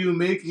 Why are you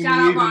making me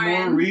even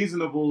more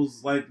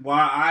reasonables? Like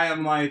why I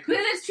am like.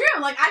 Because it's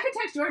true. Like I could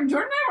text Jordan.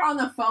 Jordan and I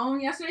were on the phone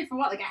yesterday for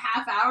what, like a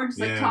half hour, just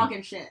like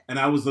talking shit. And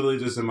I was literally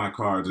just in my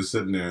car, just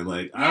sitting there.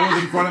 Like I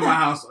was in front of my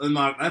house, and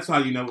like that's how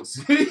you know what's.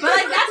 But like that's what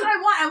I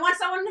want. I want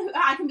someone who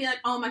I can be like,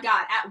 oh my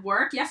God, at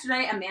work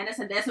yesterday, Amanda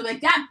said this. I'm like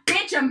that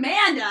bitch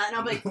Amanda, and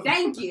I'll be like,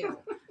 thank you.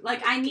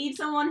 Like, I need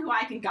someone who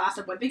I can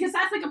gossip with because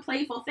that's, like, a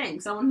playful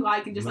thing. Someone who I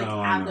can just,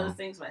 have those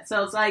things with.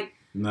 So it's, like...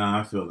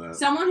 Nah, I feel that.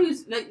 Someone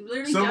who's, like,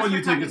 literally... Someone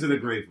you take it to the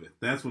grave with.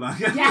 That's what I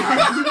get.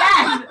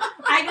 Yes.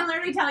 I can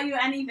literally tell you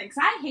anything. Because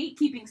I hate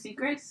keeping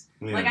secrets.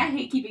 Yeah. Like, I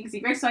hate keeping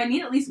secrets. So I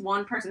need at least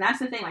one person. That's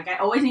the thing. Like, I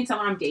always need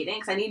someone I'm dating.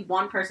 Because I need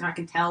one person I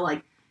can tell,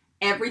 like,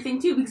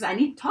 everything to. Because I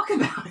need to talk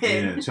about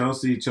it. Yeah,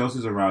 Chelsea's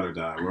a ride or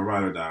die. We're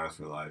ride or dies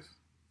for life.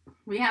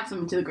 We have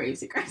some to the grave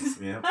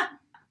secrets. Yep.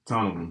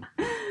 Ton of them.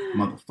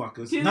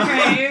 Motherfuckers. To the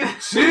grave.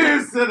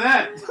 Cheers to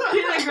that. To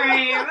the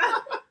grave.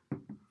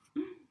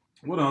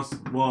 What else?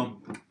 Well,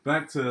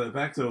 back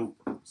to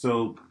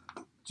so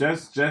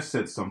Jess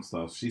said some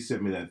stuff. She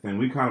sent me that thing.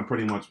 We kind of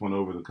pretty much went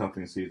over the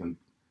cuffing season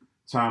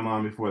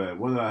timeline before that.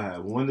 What did I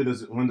have? When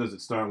does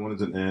it start? When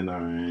does it end?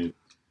 All right.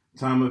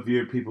 Time of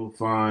year people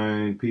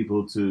find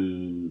people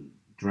to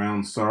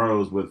drown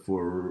sorrows with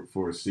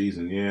for a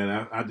season.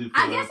 Yeah, I do.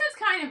 I guess that's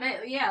kind of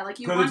it. Yeah, like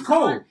you want it's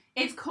cold.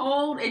 It's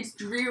cold. It's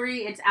dreary.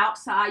 It's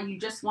outside. You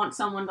just want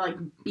someone to like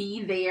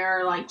be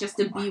there, like just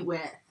to be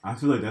with. I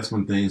feel like that's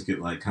when things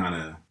get like kind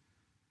of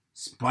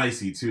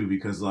spicy too,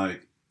 because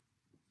like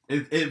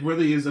it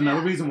really is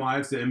another reason why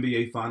it's the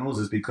NBA Finals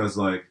is because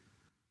like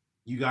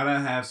you gotta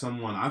have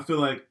someone. I feel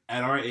like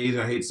at our age,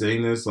 I hate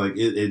saying this, like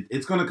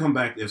it's gonna come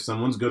back if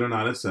someone's good or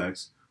not at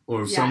sex,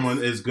 or if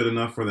someone is good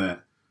enough for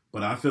that.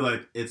 But I feel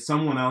like it's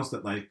someone else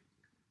that like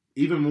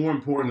even more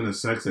important than the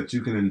sex that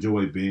you can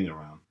enjoy being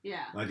around.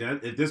 Yeah. Like,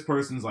 if this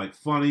person's, like,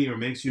 funny or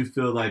makes you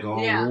feel, like,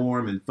 all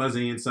warm and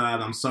fuzzy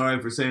inside, I'm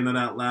sorry for saying that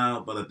out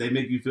loud, but if they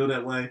make you feel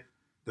that way,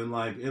 then,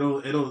 like,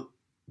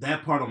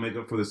 that part will make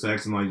up for the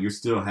sex, and, like, you're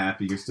still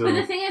happy, you're still... But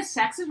the thing is,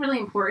 sex is really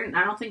important.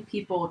 I don't think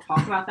people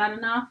talk about that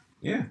enough.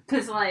 Yeah.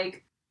 Because,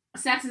 like,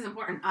 sex is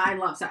important. I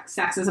love sex.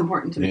 Sex is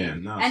important to me. Yeah,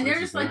 no, and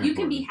they're just, like, you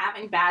can be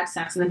having bad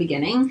sex in the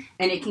beginning,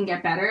 and it can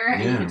get better,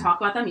 and you can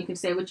talk about them, you can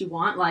say what you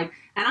want, like...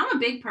 And I'm a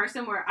big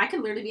person where I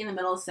could literally be in the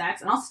middle of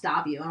sex, and I'll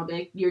stop you, and I'll be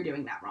like, you're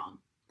doing that wrong.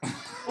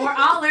 Or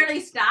I'll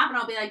literally stop, and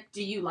I'll be like,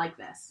 do you like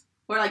this?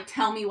 Or, like,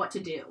 tell me what to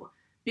do.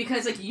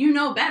 Because, like, you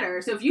know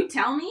better, so if you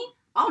tell me,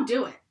 I'll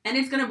do it. And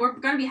we're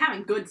gonna be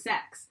having good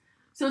sex.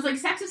 So it's like,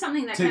 sex is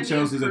something that Take can be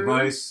Chelsea's improved.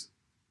 advice,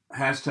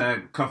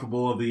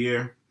 #cuffable of the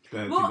year.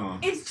 Well,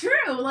 it's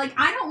true. Like,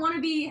 I don't want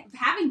to be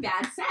having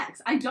bad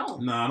sex. I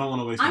don't. No, I don't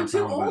want to waste my time. I'm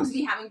too old to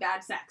be having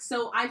bad sex.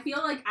 So I feel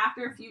like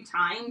after a few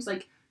times,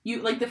 like,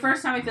 the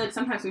first time I feel like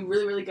sometimes it'll be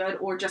really, really good,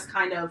 or just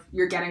kind of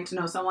you're getting to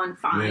know someone,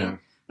 fine. Yeah.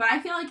 But I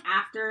feel like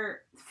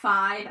after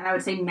 5, and I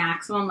would say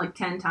maximum like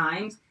 10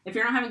 times, if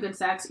you're not having good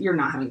sex, you're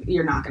not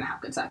gonna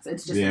have good sex.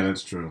 It's just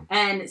that's true.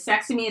 And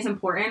sex to me is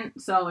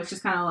important, so it's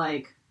just kind of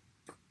like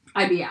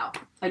I'd be out.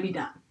 I'd be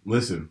done.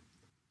 Listen,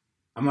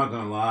 I'm not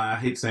gonna lie. I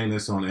hate saying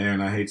this on air,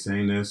 and I hate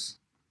saying this.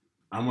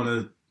 One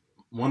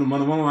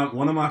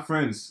of my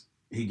friends,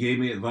 he gave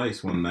me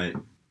advice one night,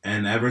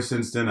 and ever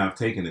since then I've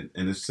taken it.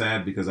 And it's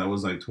sad because I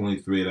was like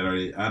 23,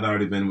 and I'd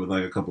already been with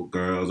like a couple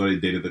girls, already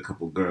dated a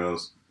couple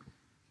girls,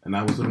 and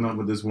I was hooking up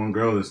with this one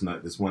girl this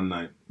one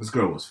night. This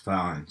girl was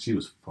fine. She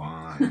was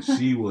fine.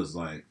 She was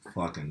like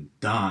fucking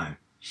dime.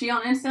 She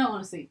on Insta? I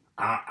want to see.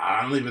 I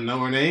don't even know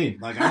her name.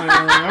 Like, I don't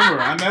even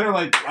remember.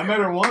 I met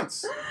her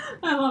once.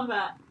 I love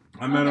that.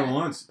 I met her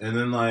once, and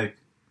then, like,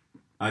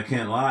 I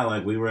can't lie,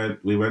 like, we were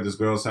at this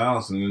girl's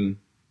house, and then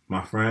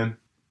my friend,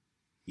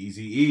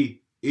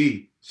 Easy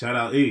E, shout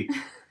out E,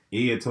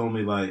 E had told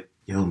me, like,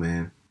 yo,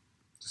 man,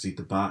 just eat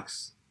the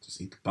box.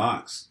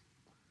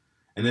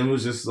 And then it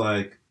was just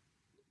like,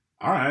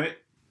 all right,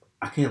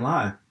 I can't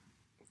lie.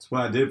 That's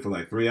what I did for,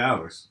 like, 3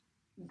 hours.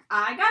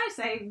 I gotta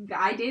say,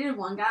 I dated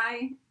one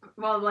guy,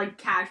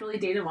 casually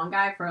dated one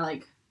guy for,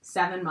 like,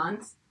 7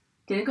 months.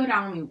 Didn't go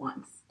down on me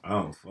once.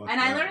 Oh, fuck.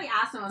 And I literally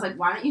asked him, I was like,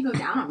 why don't you go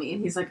down on me?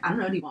 And he's like, I don't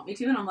know, do you want me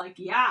to? And I'm like,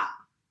 yeah.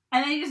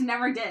 And then he just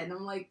never did. And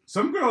I'm like...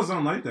 Some girls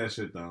don't like that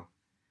shit, though.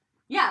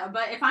 Yeah,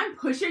 but if I'm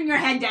pushing your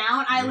head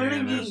down, I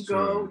literally mean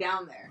go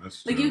down there.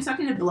 That's like, true. you expect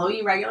me to blow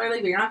you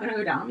regularly, but you're not going to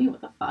go down on me?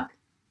 What the fuck?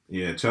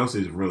 Yeah,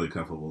 Chelsea's really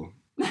cuffable.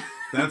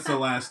 That's the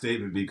last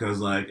statement, because,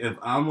 like, if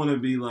I'm going to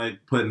be, like,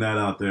 putting that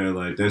out there,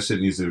 like, that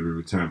shit needs to be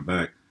returned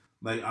back.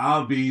 Like,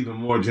 I'll be even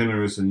more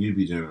generous than you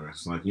be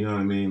generous. Like, you know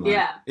what I mean? Like,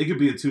 yeah. It could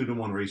be a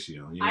 2-to-1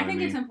 ratio. You know I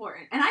think it's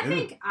important. And I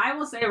think, I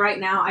will say right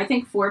now, I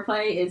think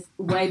foreplay is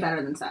way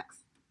better than sex.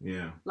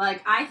 Yeah.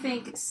 Like, I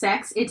think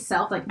sex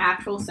itself, like,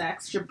 actual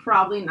sex, should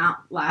probably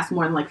not last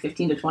more than, like,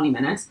 15 to 20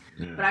 minutes.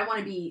 Yeah. But I want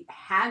to be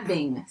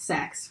having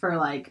sex for,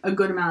 like, a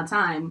good amount of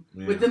time,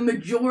 with the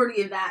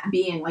majority of that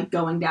being, like,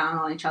 going down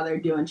on each other,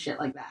 doing shit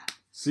like that.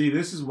 See,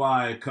 this is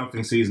why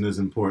cuffing season is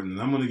important.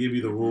 And I'm going to give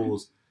you the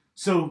rules.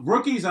 So,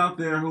 rookies out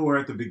there who are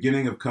at the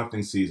beginning of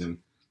cuffing season,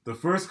 the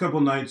first couple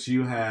nights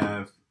you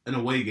have an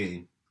away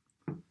game.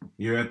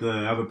 You're at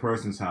the other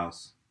person's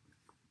house.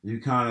 You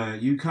kind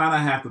of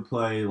have to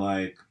play,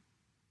 like,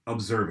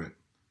 observant.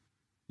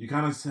 You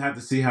kind of have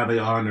to see how they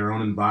are in their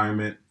own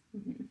environment.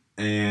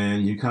 Mm-hmm.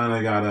 And you kind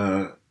of got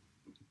to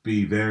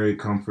be very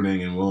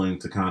comforting and willing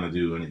to kind of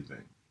do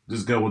anything.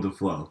 Just go with the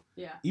flow.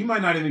 Yeah. You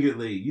might not even get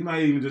laid. You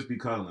might even just be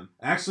cuddling.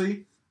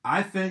 Actually,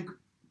 I think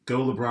go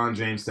LeBron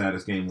James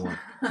status game 1.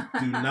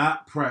 Do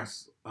not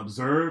press.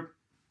 Observe.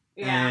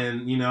 Yeah.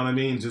 And, you know what I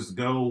mean? Just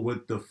go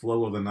with the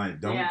flow of the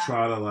night. Don't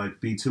try to, like,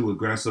 be too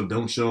aggressive.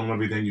 Don't show them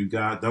everything you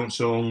got. Don't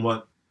show them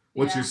what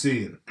you're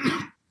seeing.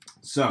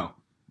 So,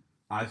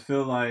 I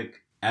feel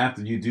like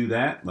after you do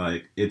that,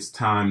 like, it's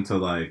time to,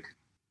 like...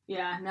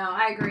 Yeah, no,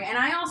 I agree. And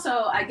I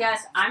also, I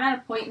guess, I'm at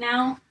a point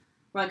now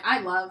where, like, I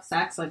love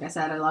sex. Like I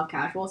said, I love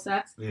casual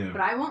sex. Yeah.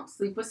 But I won't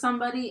sleep with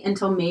somebody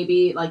until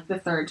maybe, like, the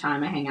 3rd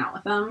time I hang out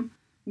with them.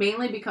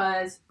 Mainly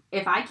because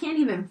if I can't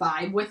even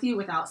vibe with you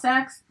without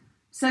sex,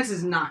 sex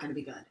is not going to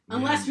be good.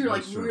 Unless you're,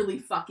 like, really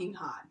fucking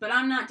hot. But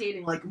I'm not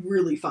dating, like,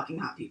 really fucking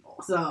hot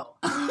people. So,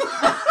 we're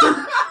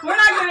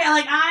not going to be,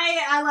 like,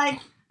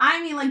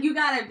 I mean, like, you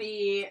got to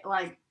be,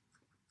 like,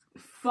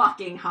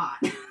 fucking hot.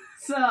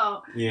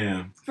 So,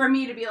 yeah, for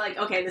me to be like,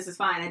 okay, this is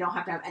fine. I don't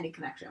have to have any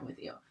connection with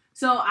you.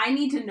 So I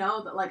need to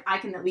know that, like, I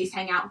can at least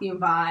hang out with you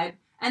and vibe.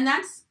 And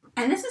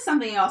this is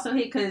something I also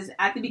hate, because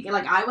at the beginning,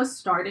 like, I was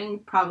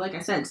starting, like I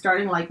said,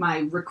 like,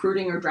 my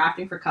recruiting or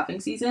drafting for cuffing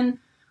season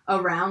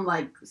around,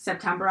 like,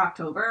 September,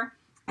 October.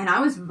 And I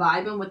was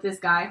vibing with this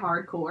guy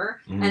hardcore.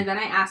 Mm-hmm. And then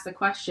I asked the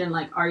question,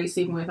 like, are you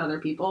sleeping with other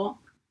people?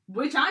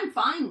 Which I'm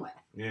fine with.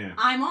 Yeah.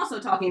 I'm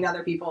also talking to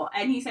other people.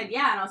 And he said,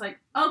 yeah. And I was like,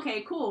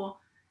 okay, cool.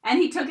 And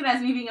he took it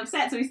as me being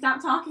upset, so he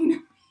stopped talking to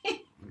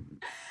me.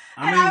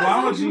 I mean,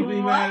 why would you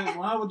be mad?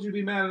 Why would you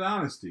be mad at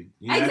honesty?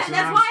 That's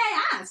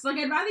why I asked. Like,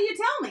 I'd rather you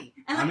tell me.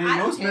 And like, I mean,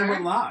 most men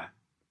would lie.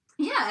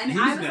 Yeah, and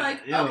I was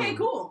like, okay,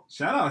 cool.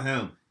 Shout out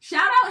him.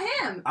 Shout out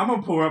him. I'm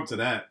gonna pour up to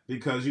that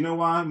because you know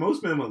why?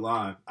 Most men would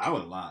lie. I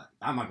would lie.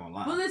 I'm not gonna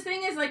lie. Well, this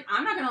thing is, like,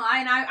 I'm not gonna lie,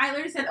 and I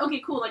literally said, okay,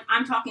 cool, like,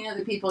 I'm talking to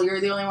other people,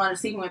 you're the only one I'm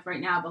sleeping with right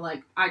now, but,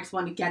 like, I just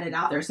want to get it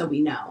out there so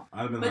we know.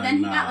 But like, then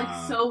he got,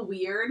 like, so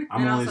weird,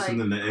 I'm and only I was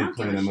sending like, the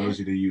eggplant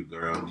emoji to you,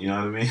 girl. You know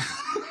what I mean?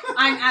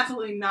 I'm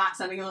absolutely not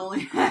sending a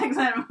lonely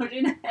eggplant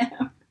emoji to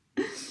him.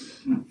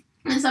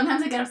 And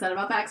sometimes I get upset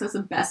about that because it's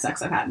the best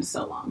sex I've had in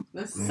so long.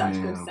 That's such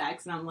good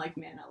sex, and I'm like,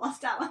 man, I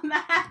lost out on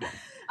that.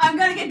 I'm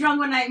gonna get drunk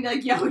one night and be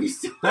like, yo, you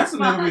still That's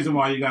another reason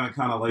why you gotta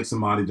kind of like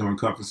somebody during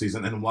cuffing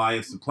season and why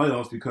it's the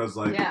playoffs because,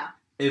 like,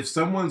 if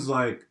someone's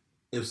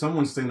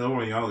staying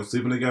over and y'all are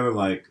sleeping together,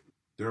 like,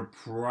 they're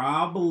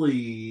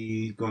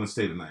probably gonna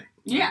stay the night.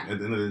 Yeah. At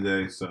the end of the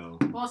day, so.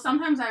 Well,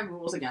 sometimes I have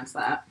rules against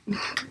that.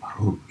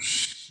 Oh,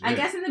 shit. I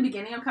guess in the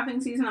beginning of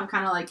cuffing season, I'm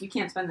kind of like, you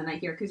can't spend the night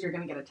here because you're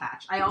gonna get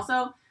attached. I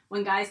also,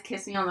 when guys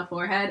kiss me on the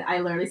forehead,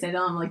 I literally say to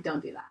them, I'm like,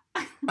 don't do that.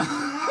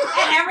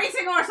 And every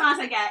single response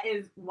I get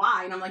is,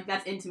 why? And I'm like,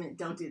 that's intimate,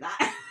 don't do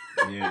that.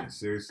 Yeah,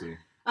 seriously.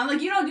 I'm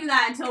like, you don't do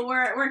that until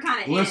we're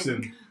kind of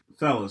Listen,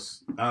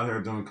 fellas out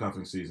here during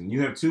cuffing season,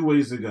 you have two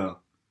ways to go.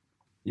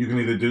 You can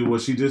either do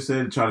what she just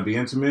said, try to be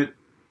intimate,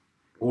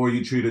 or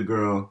you treat a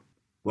girl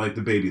like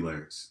the baby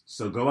lyrics.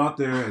 So go out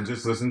there and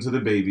just listen to the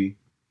baby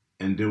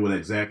and do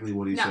exactly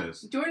what he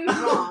says. Jordan's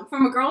wrong.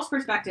 From a girl's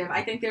perspective,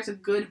 I think there's a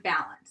good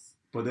balance.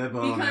 Put that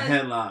ball in a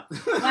headlock.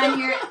 When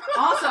you're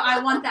also, I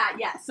want that,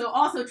 yes. So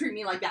also treat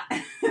me like that.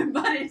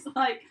 But it's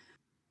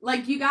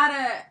like you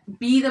gotta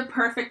be the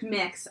perfect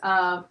mix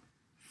of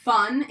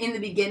fun in the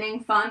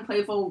beginning, fun,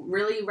 playful,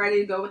 really ready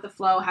to go with the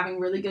flow,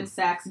 having really good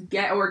sex,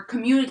 or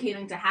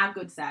communicating to have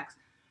good sex,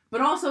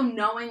 but also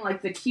knowing,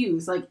 like, the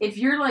cues. Like, if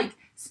you're, like,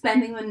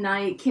 spending the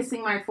night,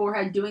 kissing my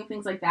forehead, doing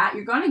things like that,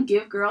 you're gonna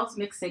give girls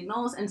mixed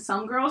signals, and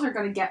some girls are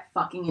gonna get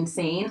fucking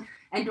insane.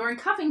 And during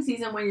cuffing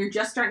season, when you're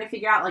just starting to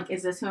figure out, like,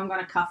 is this who I'm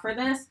gonna cuff for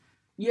this?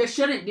 You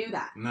shouldn't do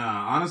that.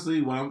 Nah,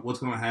 honestly, what's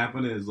gonna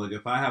happen is, like,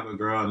 if I have a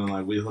girl and,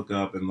 like, we hook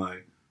up and,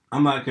 like,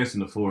 I'm not kissing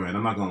the forehead.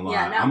 I'm not gonna lie.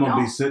 Yeah, no, I'm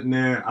gonna be sitting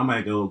there. I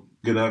might go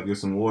get up, get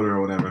some water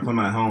or whatever. If I'm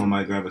at home, I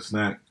might grab a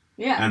snack.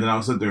 Yeah. And then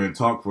I'll sit there and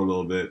talk for a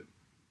little bit,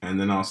 and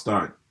then I'll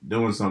start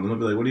doing something. They'll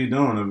be like, "What are you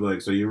doing?" I'll be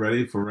like, "So you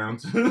ready for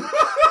round 2?"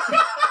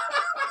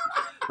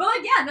 But,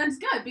 like, yeah, that's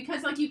good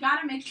because, like, you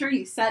gotta make sure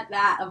you set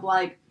that of,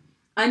 like,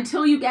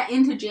 until you get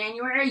into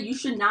January, you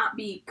should not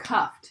be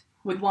cuffed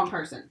with one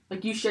person.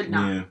 Like, you should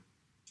not. Yeah.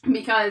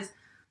 Because,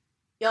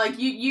 like,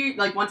 you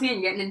like, once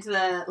again, you're getting into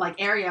the,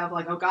 like, area of,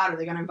 like, oh, God, are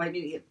they gonna invite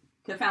me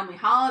to family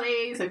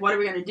holidays? Like, what are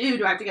we gonna do?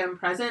 Do I have to get them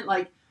present?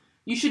 Like,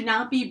 you should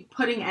not be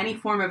putting any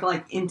form of,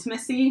 like,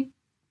 intimacy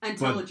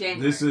until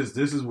January. This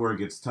is where it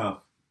gets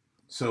tough.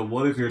 So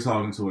what if you're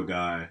talking to a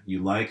guy,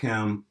 you like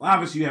him?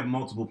 Obviously, you have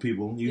multiple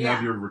people. You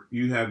have your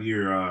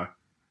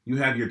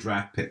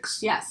draft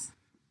picks. Yes.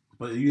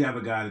 But you have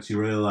a guy that you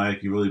really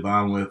like, you really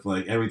bond with.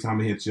 Like, every time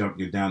he hits you up,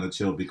 you're down to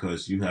chill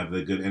because you have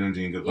the good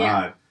energy and good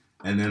vibe.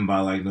 And then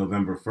by, like,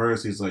 November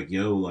 1st, he's like,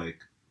 yo, like,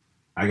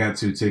 I got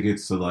 2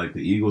 tickets to, like,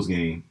 the Eagles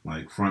game,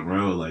 like, front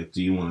row. Like,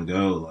 do you want to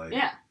go? Like,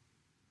 yeah.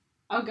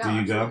 Oh, God. Do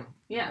you go?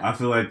 Yeah. I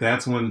feel like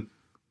that's when...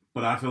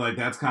 But I feel like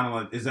that's kind of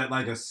like, is that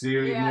like a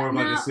serious, more of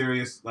like a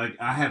serious, like,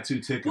 I have 2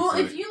 tickets. Well,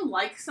 like, if you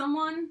like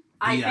someone,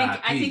 I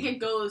think it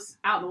goes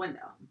out the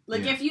window.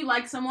 Like, if you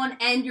like someone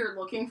and you're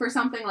looking for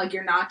something, like,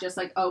 you're not just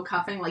like, oh,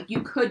 cuffing, like,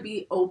 you could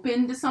be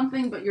open to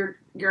something, but you're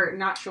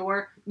not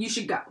sure, you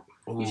should go.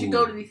 Ooh. You should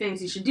go to these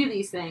things, you should do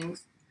these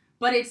things.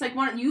 But it's like,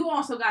 you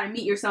also got to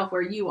meet yourself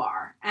where you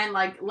are and,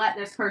 like, let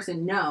this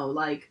person know,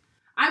 like,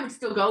 I would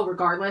still go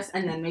regardless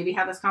and then maybe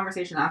have this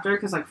conversation after,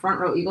 because, like, front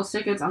row Eagles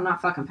tickets, I'm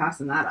not fucking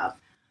passing that up.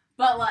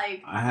 But,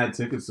 like... I had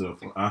tickets to...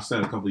 I said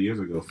a couple of years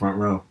ago, front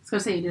row. I was going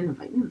to say, you didn't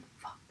invite me.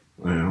 Fuck.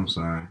 Yeah, I'm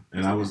sorry.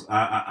 And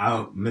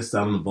I missed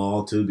out on the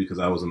ball, too, because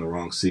I was in the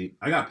wrong seat.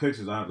 I got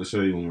pictures I have to show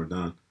you when we're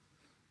done.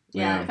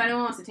 Yeah, if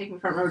anyone wants to take me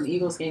front row to the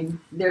Eagles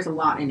game, there's a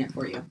lot in it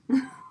for you.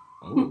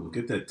 Oh,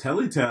 get that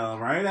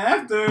Tellytell right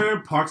after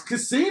Parks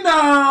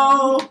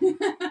Casino!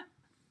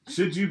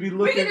 Should you be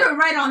looking... We can do it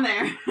right on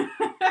there.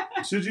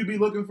 Should you be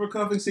looking for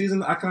cuffing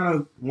season? I kind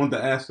of want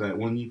to ask that.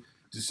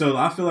 So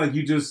I feel like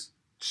you just...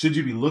 Should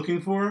you be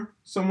looking for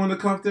someone to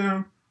cuff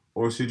down,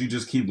 or should you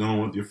just keep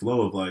going with your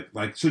flow of like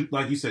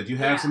you said, you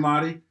have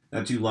somebody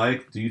that you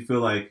like? Do you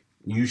feel like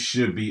you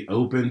should be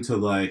open to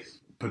like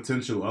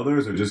potential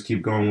others, or just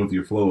keep going with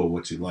your flow of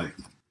what you like?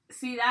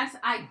 See, that's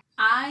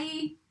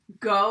I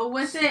go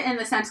with it in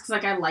the sense because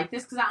like I like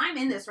this because I'm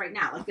in this right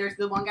now. Like there's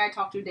the one guy I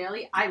talk to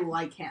daily. I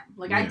like him.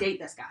 Like I date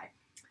this guy,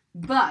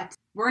 but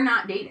we're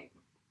not dating.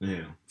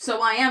 Yeah.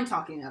 So I am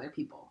talking to other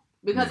people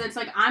because it's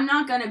like I'm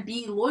not gonna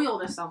be loyal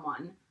to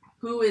someone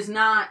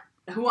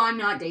who I'm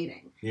not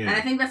dating. Yeah. And I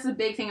think that's the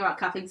big thing about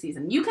cuffing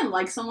season. You can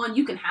like someone,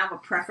 you can have a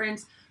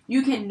preference,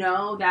 you can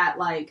know that,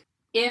 like,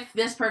 if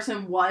this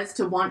person was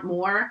to want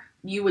more,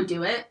 you would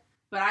do it.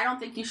 But I don't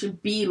think you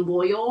should be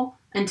loyal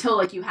until,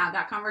 like, you have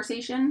that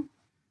conversation.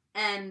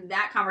 And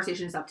that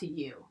conversation is up to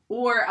you,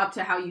 or up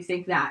to how you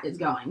think that is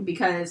going.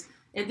 Because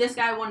if this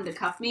guy wanted to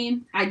cuff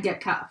me, I'd get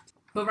cuffed.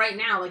 But right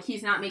now, like,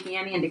 he's not making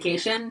any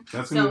indication.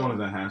 That's going to be one of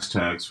the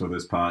hashtags for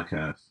this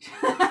podcast.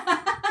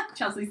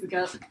 Chelsea's the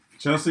goat.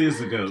 Chelsea is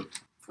the GOAT.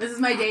 This is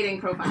my dating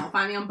profile.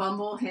 Find me on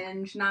Bumble,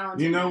 Hinge, not on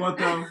You Tinder. know what,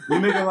 though? We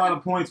make a lot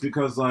of points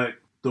because, like,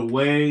 the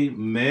way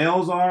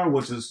males are,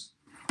 which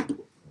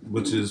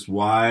is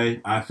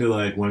why I feel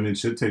like women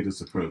should take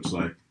this approach.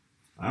 Like,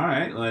 all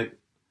right, like,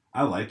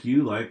 I like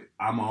you. Like,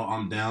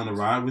 I'm down to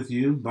ride with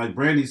you. Like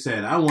Brandy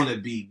said, I want to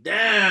be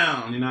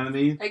down. You know what I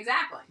mean?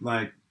 Exactly.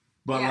 Like,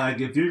 but Yeah.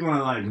 like, if you're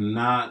gonna like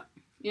not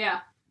Yeah.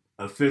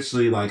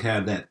 officially like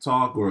have that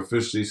talk or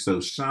officially show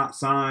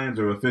signs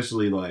or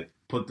officially like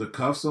put the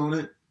cuffs on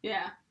it,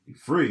 Yeah. you're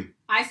free.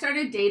 I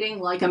started dating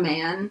like a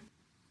man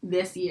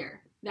this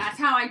year. That's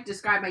how I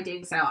describe my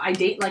dating style. I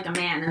date like a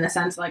man in the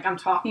sense like I'm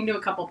talking to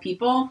a couple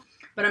people,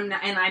 but I'm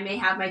not, and I may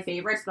have my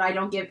favorites, but I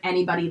don't give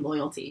anybody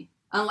loyalty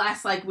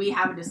unless like we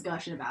have a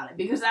discussion about it.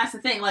 Because that's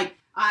the thing, like,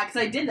 because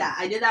I did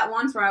that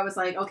once where I was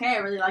like, okay, I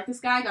really like this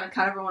guy, gonna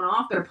cut everyone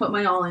off, gonna put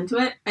my all into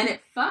it, and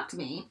it fucked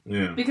me.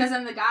 Yeah. Because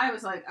then the guy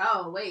was like,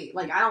 oh, wait,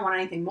 like, I don't want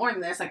anything more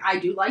than this. Like, I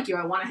do like you.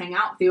 I want to hang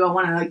out with you. I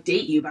want to, like,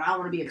 date you, but I don't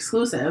want to be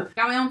exclusive.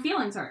 Got my own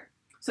feelings hurt.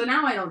 So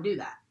now I don't do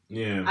that.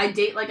 Yeah. I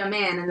date like a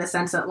man in the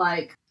sense that,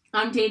 like,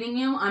 I'm dating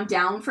you. I'm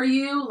down for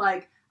you.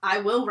 Like, I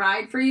will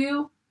ride for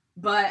you,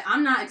 but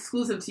I'm not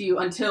exclusive to you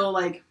until,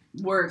 like,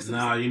 we're exclusive.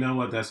 Nah, you know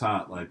what? That's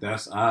hot. Like,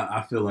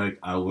 I feel like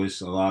I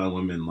wish a lot of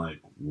women, like,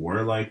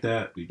 were like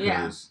that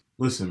because,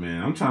 listen,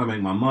 man, I'm trying to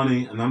make my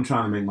money and I'm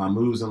trying to make my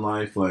moves in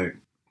life. Like,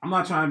 I'm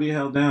not trying to be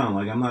held down.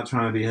 Like, I'm not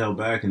trying to be held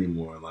back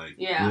anymore. Like,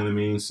 you know what I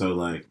mean? So,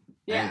 like,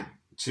 Yeah. hey,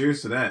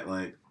 cheers to that.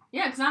 Like,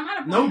 Yeah, because I'm at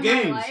a point No in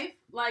games. my life,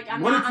 like,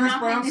 I'm what not did Chris playing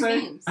Brown these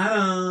say? games. I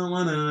don't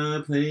want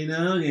to play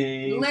no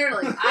games.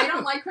 Literally. I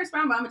don't like Chris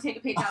Brown, but I'm going to take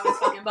a page out of his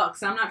fucking book,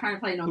 so I'm not trying to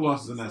play no Who games.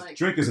 else is in that? Like,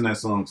 Drake is in that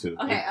song, too.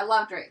 okay, I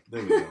love Drake.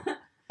 There we go.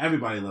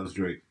 Everybody loves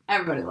Drake.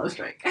 Everybody loves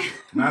Drake.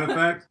 Matter of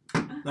fact,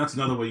 that's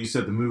another way you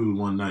set the mood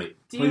one night.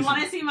 Do you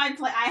want to see my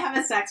play? I have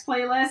a sex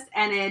playlist,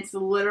 and it's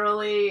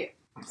literally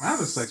I have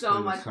a sex so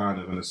playlist, much.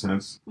 kind of, in a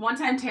sense. One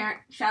time,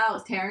 shout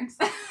out Terrence.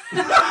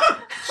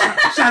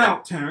 Shout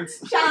out, Terrence.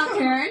 Shout out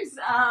Terrence.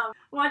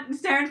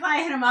 Terrence and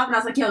I hit him up, and I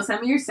was like, "Yo,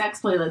 send me your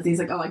sex playlist." He's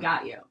like, "Oh, I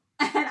got you."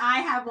 And I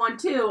have one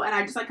too, and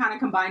I just like kind of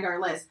combined our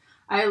list.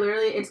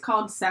 It's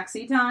called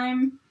Sexy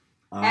Time.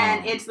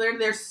 And it's literally,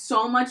 there's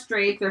so much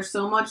Drake, there's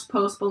so much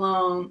Post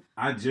Malone.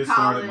 I just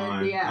started Khaled,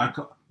 mine. yeah.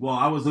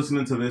 I was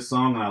listening to this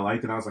song and I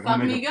liked it. I was like,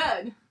 Fuck Me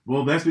Good.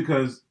 Well, that's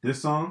because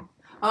this song,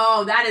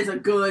 Oh, that is a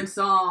good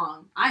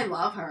song. I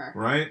love her.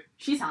 right?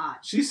 She's hot.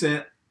 She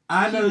said,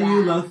 I She's know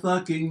you bad. love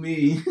fucking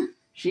me.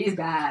 She's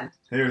bad.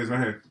 Here it is, right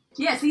here.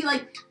 Yeah, see,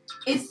 like,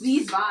 it's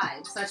these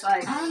vibes. Such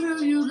like, I know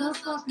you love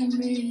fucking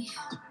me.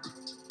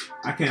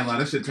 I can't lie,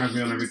 this shit turns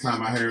me on every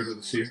time I hear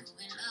this shit.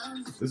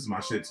 This is my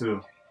shit too.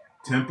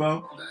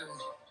 Tempo.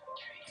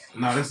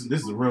 No, this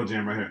is a real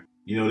jam right here.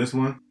 You know this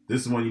one? This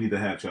is one you need to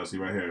have, Chelsea,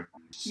 right here.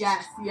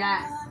 Yes.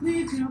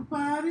 Need your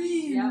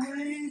body Yep.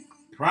 away.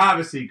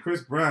 Privacy,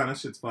 Chris Brown, that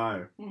shit's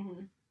fire.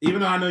 Mm-hmm. Even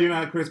though I know you're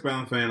not a Chris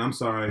Brown fan, I'm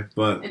sorry,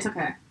 but It's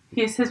okay.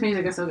 His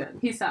music is so good.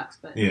 He sucks,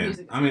 but his yeah.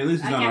 music is I mean, at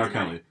least I it's not can't R.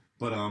 deny Kelly.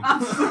 But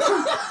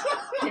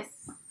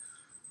Yes.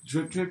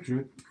 drip, drip,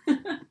 drip.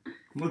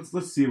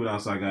 Let's see what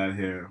else I got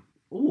here.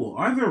 Ooh,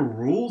 are there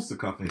rules to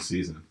cuffing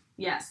season?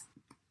 Yes.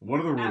 What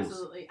are the rules?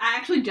 Absolutely. I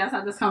actually just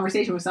had this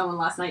conversation with someone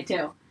last night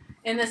too,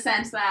 in the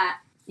sense that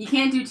you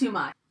can't do too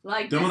much.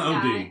 Like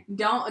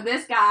Don't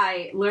this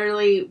guy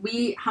literally,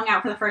 we hung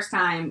out for the first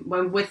time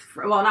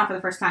not for the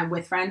first time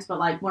with friends, but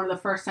like one of the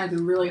first times we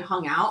really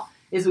hung out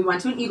is we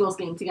went to an Eagles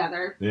game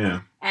together.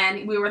 Yeah.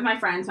 And we were with my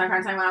friends. My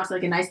friends and I went out to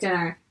like a nice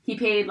dinner. He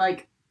paid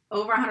like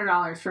over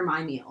 $100 for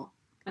my meal.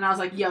 And I was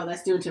like, yo,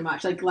 that's doing too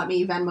much. Like, let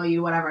me Venmo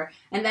you, whatever.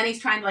 And then he's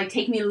trying to, like,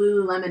 take me to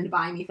Lululemon to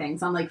buy me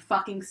things. I'm like,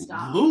 fucking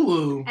stop.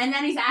 Lulu. And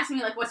then he's asking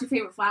me, like, what's your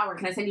favorite flower?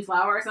 Can I send you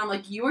flowers? And I'm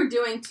like, you're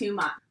doing too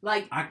much.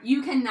 Like,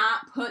 you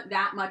cannot put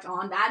that much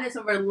on. That is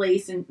a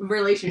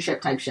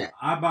relationship type shit.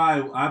 I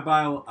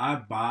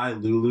buy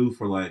Lulu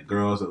for like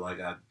girls that like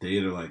I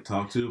date or like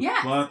talk to.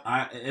 Yeah. But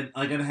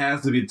it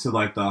has to be to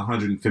like the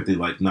 150,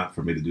 like not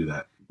for me to do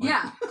that. Like,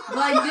 Yeah.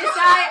 Like, this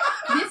guy,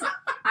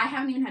 I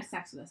haven't even had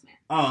sex with this man.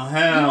 Oh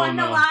hell You want to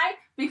no. know why?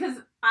 Because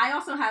I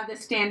also have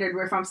this standard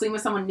where if I'm sleeping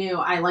with someone new,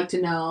 I like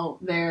to know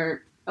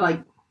their,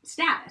 like,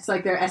 status,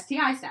 like their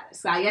STI status.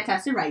 So I get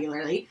tested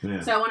regularly.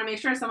 Yeah. So I want to make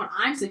sure someone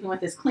I'm sleeping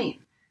with is clean.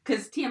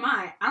 Because TMI,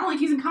 I don't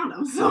like using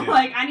condoms. So, Yeah.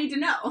 like, I need to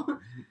know.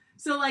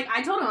 So, like,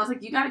 I told him, I was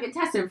like, you got to get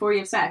tested before you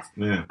have sex.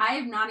 Yeah. I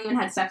have not even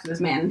had sex with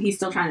this man, and he's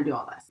still trying to do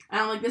all this.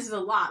 And I'm like, this is a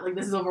lot. Like,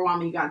 this is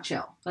overwhelming. You got to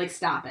chill. Like,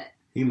 stop it.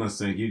 He must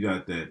think you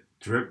got that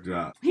drip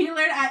drop. He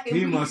literally...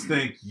 He must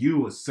think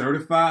you a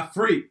certified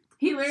freak.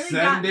 He literally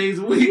 7 days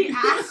a He week.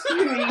 asked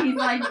me, he's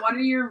like, what are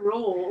your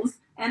rules?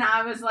 And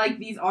I was like,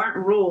 these aren't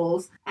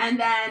rules. And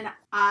then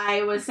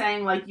I was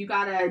saying, like, you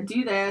gotta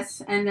do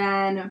this. And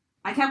then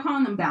I kept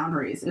calling them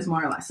boundaries, is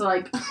more or less. So,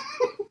 like,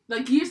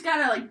 Like, you just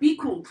gotta, like, be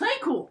cool. Play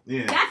cool.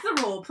 Yeah. That's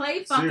the rule.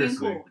 Play fucking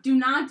Seriously. cool. Do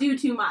not do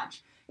too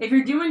much. If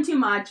you're doing too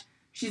much,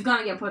 she's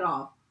gonna get put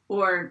off.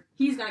 Or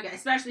he's gonna get,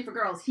 especially for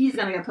girls, he's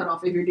gonna get put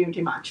off if you're doing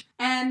too much.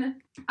 And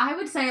I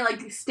would say,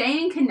 like,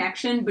 stay in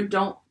connection, but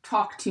don't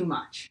talk too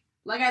much.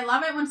 Like, I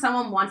love it when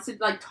someone wants to,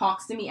 like,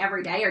 talks to me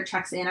every day or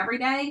checks in every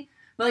day.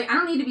 But, like, I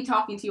don't need to be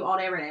talking to you all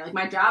day, every day. Like,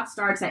 my job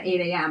starts at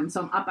 8 a.m.,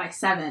 so I'm up by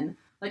 7.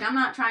 Like, I'm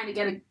not trying to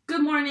get a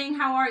good morning,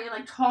 how are you?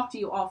 Like, talk to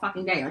you all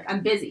fucking day. Like,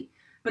 I'm busy.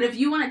 But if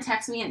you want to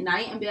text me at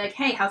night and be like,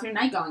 hey, how's your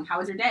night going? How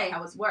was your day?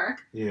 How was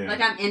work? Yeah.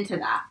 Like, I'm into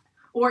that.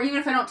 Or even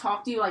if I don't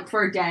talk to you, like,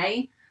 for a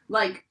day,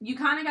 like, you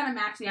kind of got to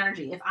match the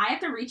energy. If I have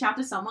to reach out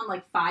to someone,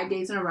 like, 5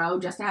 days in a row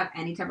just to have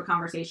any type of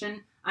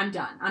conversation, I'm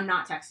done. I'm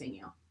not texting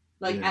you.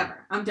 Like,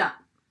 ever. I'm done.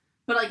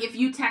 But, like, if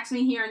you text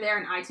me here and there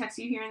and I text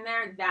you here and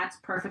there, that's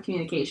perfect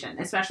communication,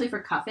 especially for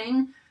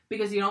cuffing,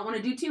 because you don't want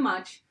to do too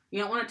much. You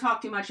don't want to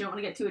talk too much. You don't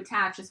want to get too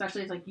attached,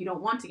 especially if, like, you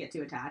don't want to get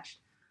too attached.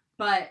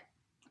 But,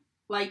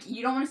 like,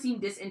 you don't want to seem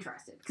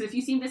disinterested. Because if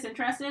you seem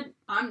disinterested,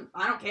 I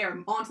don't care.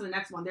 On to the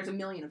next one. There's a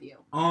million of you.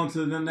 On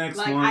to the next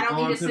Like, one. I don't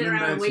need on to sit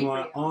around and wait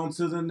one. for you. On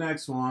to the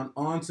next one.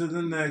 On to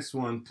the next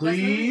one. That's really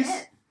Please.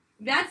 it.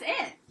 That's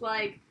it.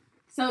 Like,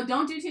 so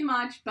don't do too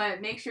much, but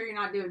make sure you're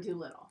not doing too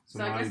little. So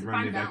I Somebody guess bring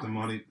me find back the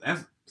balance.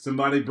 money.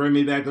 Somebody bring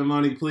me back the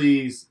money,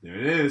 please. There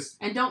it is.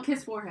 And don't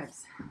kiss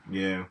foreheads.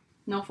 Yeah.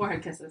 No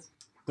forehead kisses.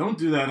 Don't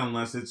do that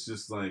unless it's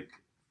just like,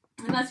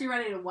 Unless you're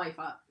ready to wife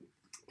up.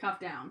 Cuff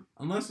down.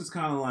 unless it's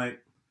kind of like,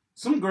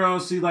 some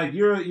girls see, like,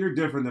 you're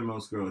different than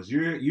most girls.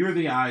 You're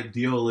the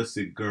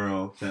idealistic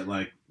girl that,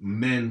 like,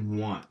 men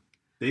want.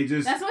 They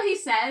just, That's what he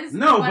says.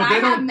 No, but I they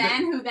have don't-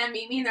 men who then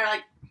meet me and they're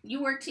like,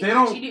 you work too They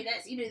much, don't- you do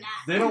this, you do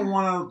that. they don't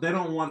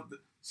want,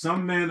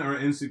 some men are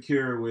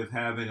insecure with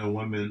having a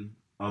woman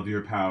of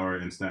your power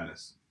and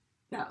status.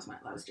 That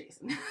was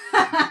Jason.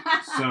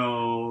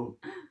 So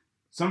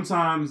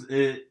sometimes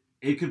it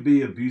could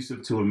be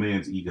abusive to a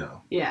man's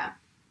ego. Yeah.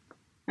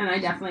 And I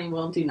definitely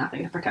will do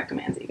nothing to protect a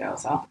man's ego,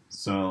 so.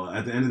 So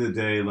at the end of the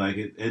day, like,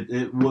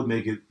 it would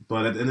make it,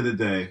 but at the end of the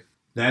day,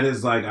 that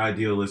is, like,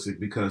 idealistic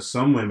because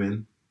some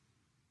women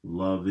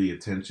love the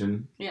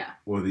attention Yeah.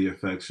 or the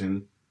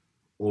affection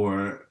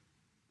or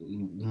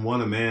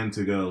want a man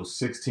to go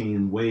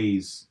 16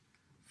 ways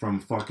from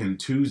fucking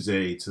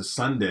Tuesday to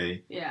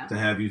Sunday Yeah. to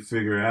have you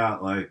figure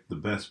out, like, the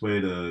best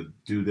way to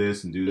do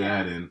this and do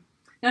Yeah. that. And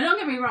Now, don't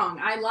get me wrong.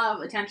 I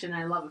love attention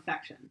and I love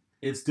affection.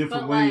 it's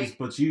different But, ways, like,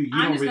 but you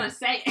I'm don't just going to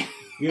say it.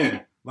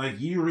 yeah,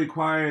 like, you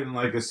require,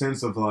 like, a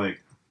sense of,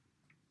 like,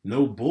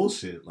 no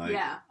bullshit. Like,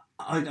 yeah.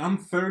 like, I'm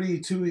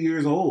 32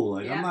 years old.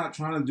 Like, Yeah. I'm not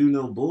trying to do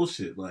no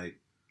bullshit. Like,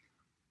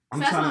 So I'm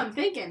that's what trying I'm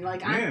thinking.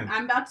 Like, Yeah.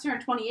 I'm about to turn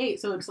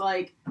 28, so it's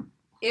like,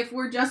 if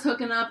we're just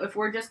hooking up, if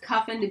we're just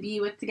cuffing to be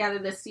with together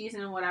this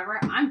season and whatever,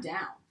 I'm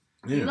down.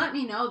 yeah. You let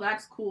me know,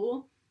 that's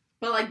cool.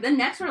 But, like, the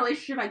next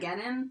relationship I get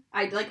in,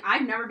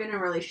 I've never been in a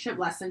relationship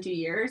less than 2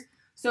 years.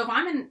 So if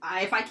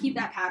I keep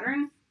that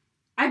pattern,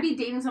 I'd be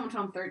dating someone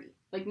until I'm 30.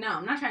 Like, no,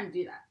 I'm not trying to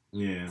do that.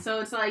 Yeah, So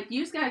it's like,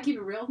 you just gotta keep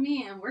it real with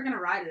me, and we're gonna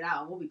ride it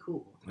out. We'll be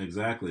cool.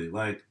 exactly.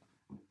 Like,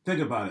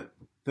 think about it.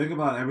 Think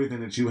about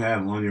everything that you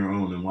have on your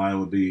own and why it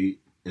would be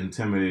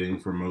intimidating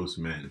for most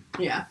men.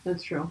 Yeah,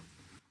 that's true.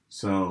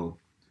 So,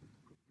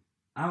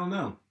 I don't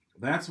know.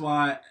 That's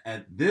why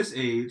at this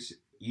age,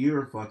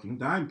 you're a fucking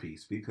dime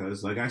piece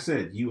because, like I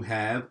said, you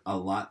have a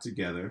lot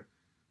together,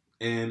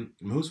 and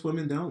most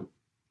women don't.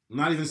 I'm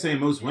not even saying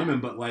most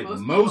women, but, like,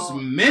 most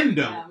people- men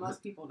don't. Yeah,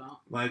 most people don't.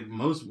 Like,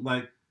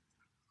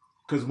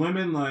 because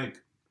women, like,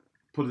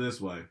 put it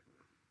this way,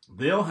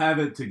 they'll have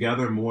it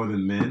together more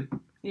than men,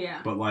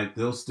 Yeah. but, like,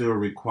 they'll still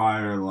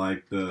require,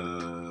 like,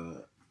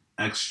 the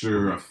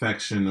extra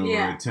affection or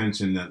Yeah.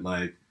 attention that,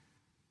 like,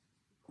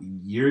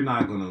 you're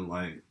not gonna,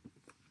 like,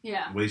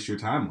 Yeah. waste your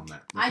time on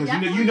that. I Because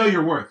you know definitely-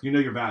 your worth, you know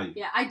your value.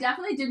 Yeah, I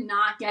definitely did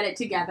not get it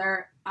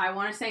together, I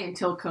want to say,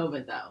 until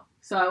COVID, though.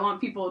 So I want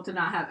people to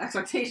not have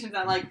expectations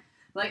that, like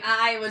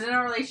I was in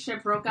a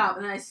relationship, broke up,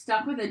 and then I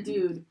stuck with a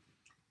dude.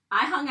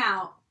 I hung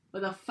out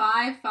with a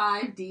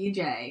 5'5"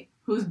 DJ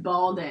who's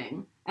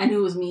balding and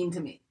who was mean to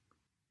me.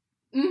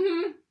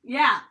 Mm-hmm.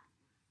 Yeah.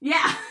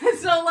 Yeah.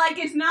 So, like,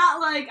 it's not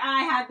like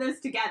I had this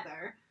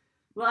together.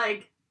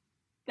 Like,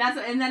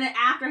 and then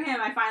after him,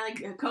 I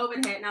finally,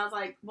 COVID hit, and I was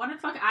like, what the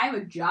fuck? I have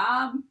a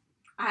job.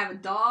 I have a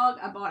dog.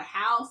 I bought a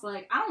house.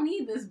 Like, I don't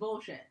need this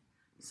bullshit.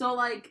 So,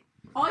 like,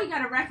 all you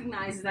gotta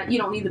recognize is that you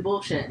don't need the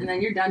bullshit, and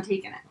then you're done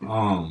taking it.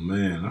 Oh,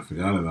 man, I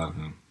forgot about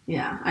him.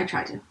 Yeah, I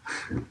try to.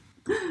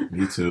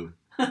 Me too.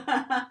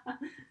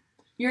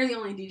 You're the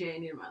only DJ I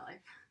need in my life.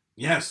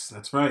 Yes,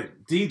 that's right.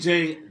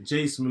 DJ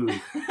J Smooth.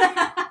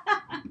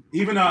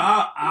 Even though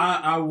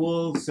I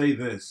will say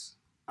this.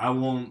 I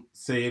won't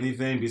say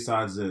anything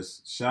besides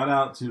this. Shout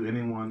out to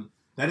anyone.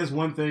 That is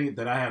one thing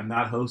that I have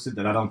not hosted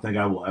that I don't think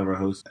I will ever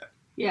host.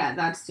 Yeah,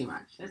 that's too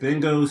much. That's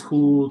Bingo's too much.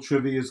 cool.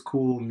 Trivia is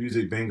cool.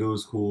 Music bingo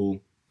is cool.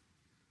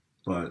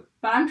 But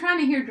But I'm trying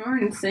to hear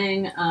Jordan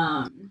sing,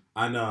 I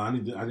know I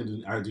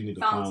do need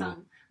to Thong find one.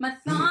 Song. My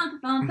thong,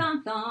 thong,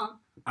 thong, thong.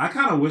 I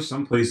kind of wish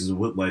some places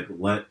would, like,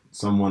 let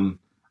someone.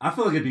 I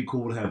feel like it'd be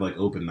cool to have like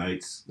open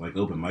nights, like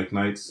open mic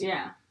nights.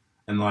 Yeah.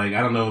 And like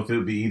I don't know if it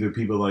would be either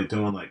people like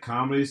doing like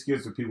comedy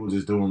skits or people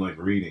just doing like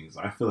readings.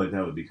 I feel like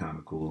that would be kind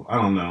of cool.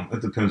 I don't know.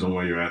 It depends on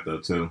where you're at though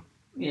too.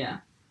 Yeah.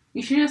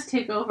 You should just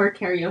take over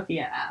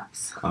karaoke at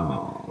apps.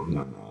 Oh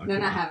no, They're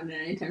not having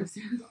it anytime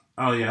soon.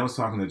 Oh yeah, I was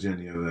talking to Jen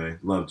the other day.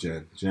 Love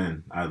Jen.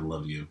 Jen, I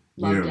love you.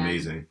 Love You're Jen.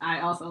 amazing. I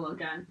also love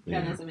Jen.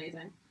 Jen Yeah. is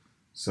amazing.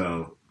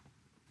 So.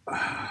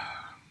 I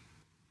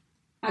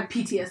have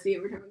PTSD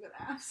every time I go to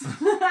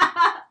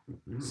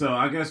apps. So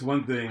I guess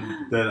one thing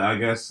that I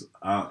guess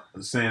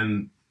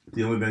saying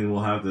the only thing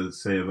we'll have to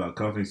say about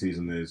cuffing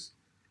season is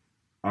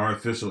our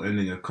official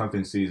ending of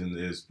cuffing season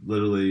is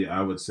literally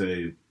I would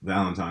say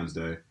Valentine's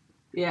Day.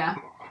 Yeah.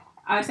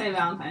 I would say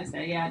Valentine's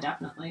Day. Yeah,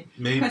 definitely.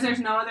 Maybe. Because there's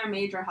no other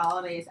major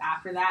holidays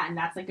after that, and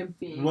that's like a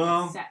big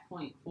set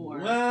point for.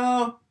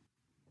 Well,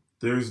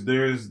 there's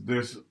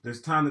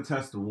time to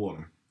test the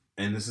water,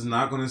 and this is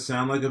not going to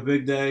sound like a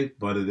big day,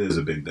 but it is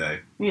a big day.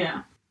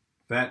 Yeah.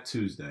 Fat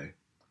Tuesday.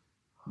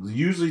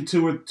 Usually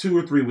 2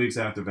 or 3 weeks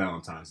after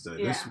Valentine's Day.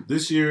 Yeah.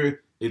 This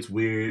year it's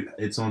weird.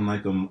 It's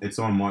on it's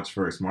on March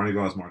 1st. Mardi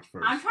Gras is March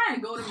 1st. I'm trying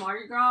to go to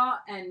Mardi Gras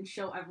and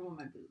show everyone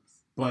my boobs.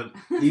 But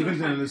even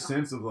then, in the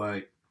sense of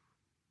like,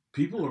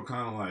 people are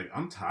kind of like,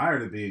 I'm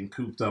tired of being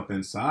cooped up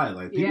inside.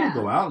 Like people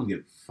go out and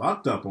get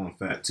fucked up on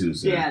Fat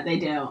Tuesday. Yeah, they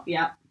do.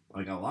 Yep.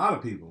 Like a lot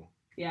of people.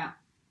 Yeah.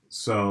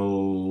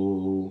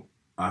 So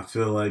I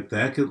feel like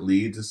that could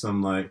lead to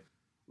some like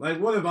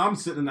what if I'm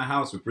sitting in the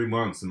house for 3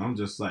 months and I'm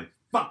just like,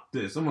 fuck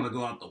this, I'm gonna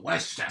go out to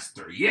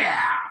Westchester,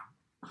 yeah.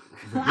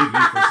 Forgive me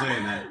for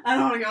saying that. I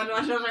don't want to go to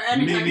Westchester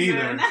anytime Me neither.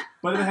 soon.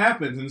 But it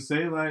happens, and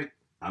say like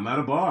I'm at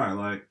a bar,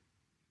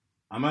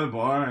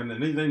 and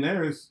anything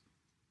there is.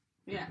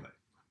 Yeah.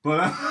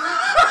 But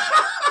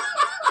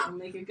We'll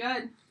make it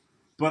good.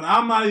 But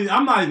I'm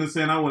not even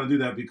saying I want to do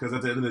that because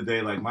at the end of the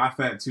day, like my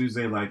Fat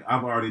Tuesday, like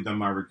I've already done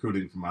my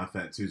recruiting for my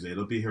Fat Tuesday.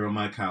 It'll be here on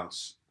my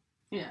couch.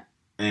 Yeah.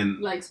 And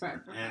Leg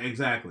spread.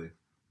 Exactly.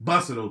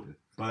 Bust it open.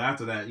 But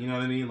after that, you know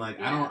what I mean? Like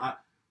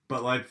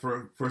but like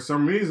for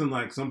some reason,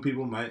 like some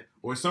people might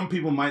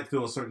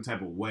feel a certain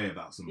type of way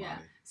about somebody. Yeah.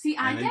 See,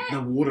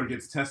 the water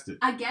gets tested.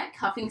 I get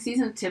cuffing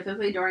season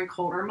typically during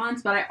colder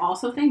months, but I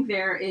also think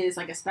there is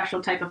like a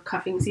special type of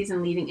cuffing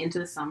season leading into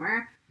the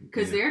summer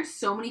because there's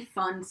so many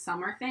fun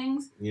summer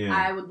things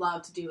I would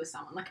love to do with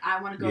someone. Like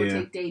I want to go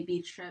take day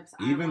beach trips.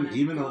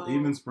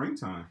 Even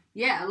springtime.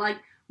 Yeah, like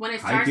when it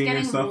starts hiking getting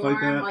and stuff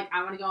warm, like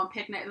I want to go on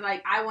picnic.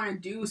 Like I want to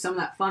do some of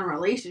that fun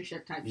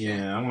relationship type shit.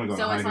 Yeah, I want to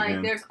go. So it's like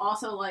again. there's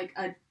also like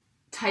a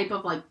type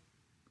of like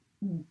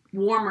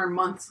warmer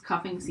months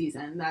cuffing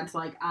season that's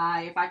like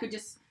if I could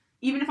just,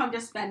 even if I'm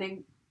just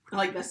spending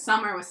like the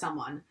summer with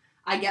someone,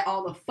 I get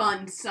all the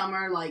fun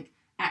summer like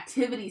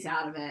activities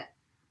out of it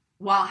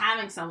while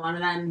having someone,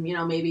 and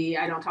then maybe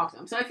I don't talk to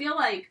them. So I feel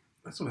like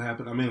that's what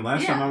happened. I mean,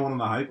 last time I went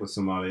on a hike with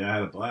somebody, I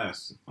had a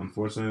blast.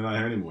 Unfortunately, not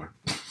here anymore.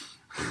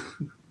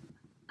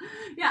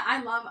 Yeah,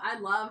 I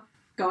love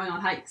going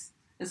on hikes.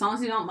 As long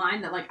as you don't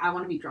mind that, like, I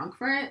want to be drunk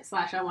for it, /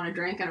 I want to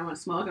drink, I don't want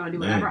to smoke, I want to do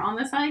whatever on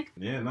this hike.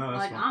 Yeah, no, that's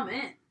like, fine. I'm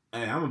in.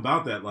 Hey, I'm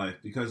about that life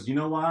because you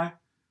know why?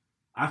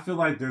 I feel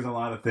like there's a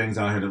lot of things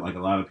out here that like a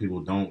lot of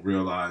people don't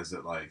realize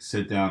that like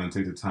sit down and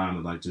take the time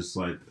to like just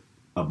like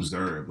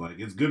observe. Like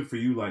it's good for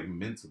you like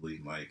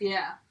mentally. Like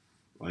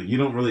like you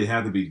don't really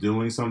have to be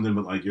doing something,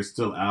 but like you're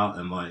still out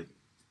and like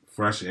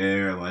fresh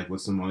air, like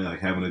with somebody, like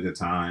having a good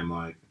time,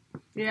 like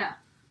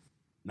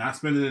not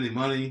spending any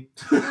money.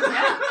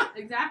 Yeah,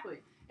 exactly.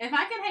 If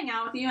I could hang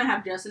out with you and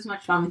have just as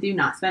much fun with you,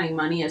 not spending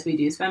money as we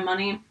do spend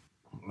money.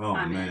 Oh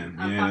man,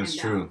 yeah, that's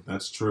true.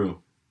 That's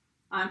true.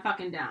 I'm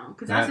fucking down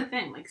because that's the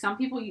thing. Like some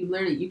people,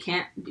 you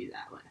can't do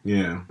that with.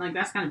 Yeah. Like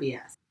that's kind of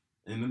BS.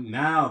 And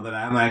now that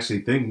I'm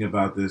actually thinking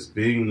about this,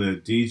 being the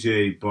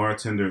DJ,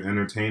 bartender,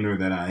 entertainer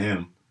that I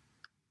am,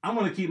 I'm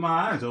gonna keep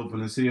my eyes open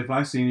and see if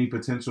I see any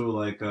potential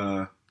like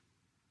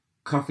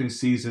cuffing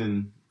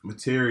season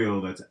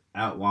material that's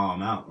out while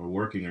I'm out or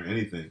working or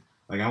anything.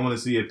 Like, I want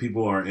to see if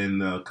people are in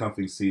the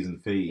cuffing season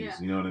phase. Yeah.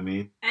 You know what I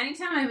mean?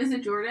 Anytime I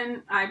visit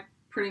Jordan, I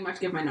pretty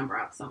much give my number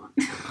out to someone.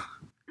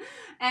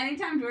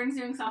 Anytime Jordan's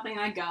doing something and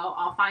I go,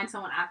 I'll find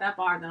someone at that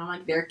bar that I'm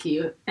like, they're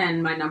cute,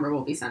 and my number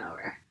will be sent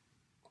over.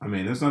 I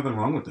mean, there's nothing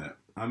wrong with that.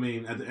 I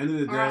mean, at the end of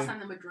the day... Or I'll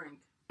send them a drink.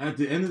 At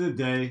the end of the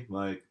day,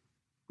 like,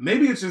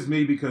 maybe it's just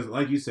me because,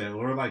 like you said,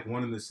 we're like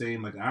one and the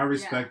same. Like, I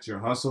respect your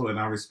hustle, and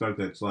I respect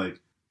that, like,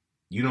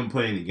 you don't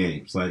play any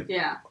games. Like,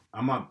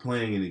 I'm not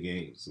playing any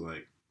games.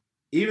 Like,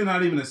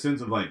 not even a sense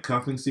of like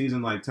cuffing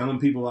season, like telling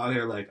people out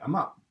here, like, I'm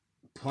not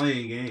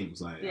playing games.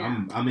 Like,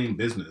 I mean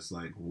business.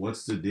 Like,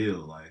 what's the deal?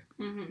 Like,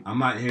 I'm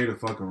not here to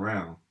fuck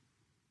around.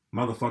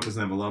 Motherfuckers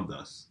never loved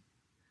us.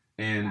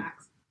 And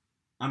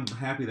I'm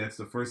happy that's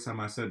the first time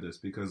I said this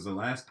because the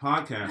last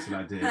podcast that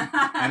I did,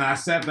 and I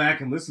sat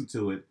back and listened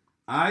to it,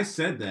 I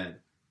said that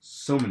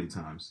so many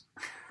times.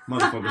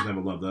 Motherfuckers never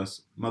loved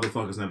us.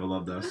 Motherfuckers never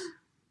loved us.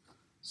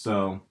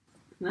 So.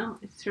 No,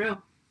 it's true.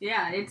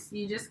 Yeah,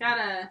 you just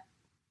gotta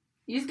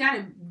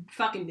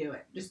fucking do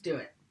it. Just do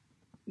it.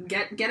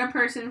 Get a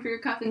person for your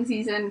cuffing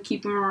season.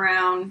 Keep them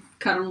around.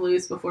 Cut them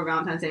loose before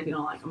Valentine's Day if you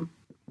don't like them.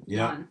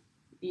 Yeah.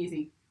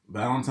 Easy.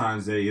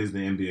 Valentine's Day is the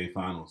NBA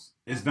Finals.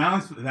 Is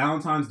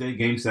Valentine's Day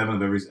Game 7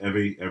 of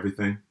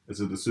everything?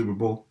 Is it the Super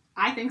Bowl?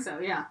 I think so,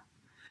 yeah.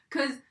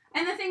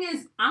 And the thing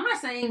is, I'm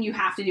not saying you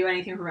have to do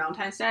anything for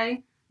Valentine's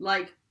Day.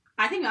 Like,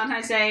 I think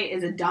Valentine's Day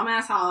is a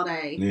dumbass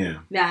holiday. Yeah.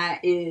 That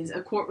is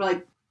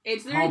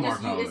it's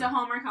literally it's a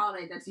Hallmark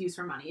holiday that's used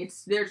for money.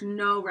 There's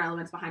no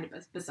relevance behind it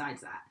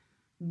besides that.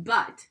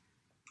 But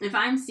if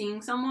I'm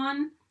seeing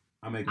someone,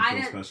 I make them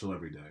feel special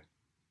every day.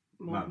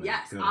 Well,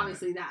 yes,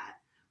 obviously that.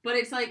 But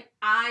it's like,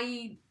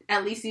 I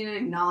at least need an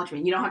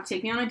acknowledgement. You don't have to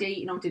take me on a date.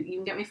 You don't have to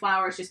even get me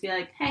flowers. Just be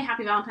like, hey,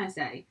 happy Valentine's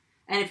Day.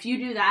 And if you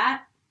do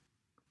that,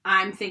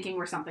 I'm thinking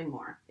we're something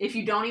more. If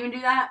you don't even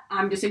do that,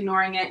 I'm just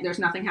ignoring it. There's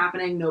nothing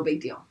happening. No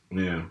big deal.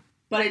 Yeah.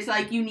 But it's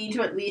like, you need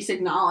to at least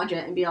acknowledge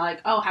it and be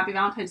like, oh, happy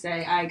Valentine's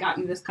Day. I got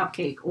you this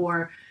cupcake,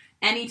 or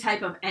any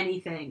type of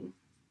anything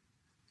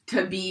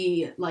to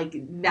be like,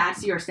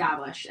 that's your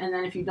established. And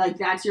then if you like,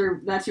 that's your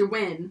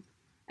win.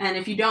 And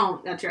if you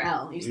don't, that's your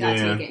L. You just gotta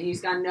take it. And you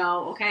just gotta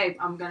know, okay,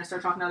 I'm gonna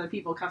start talking to other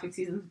people. Cuffing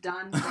season's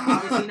done, so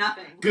obviously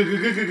nothing.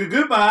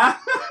 Goodbye.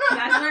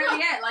 That's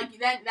literally it. Like,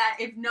 that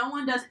if no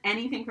one does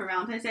anything for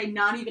Valentine's Day,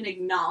 not even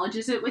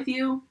acknowledges it with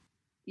you,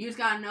 you just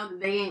gotta know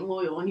that they ain't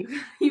loyal, and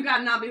you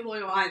gotta not be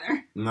loyal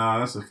either. No,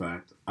 that's a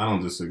fact. I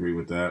don't disagree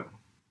with that.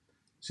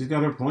 She's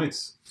got her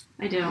points.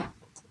 I do.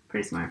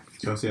 Pretty smart.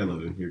 Chelsea, I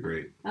love you. You're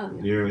great. I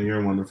love you.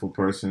 You're a wonderful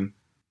person.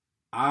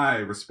 I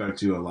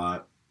respect you a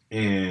lot,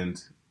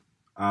 and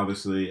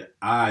obviously,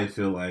 I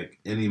feel like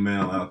any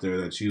male out there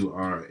that you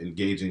are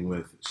engaging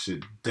with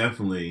should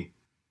definitely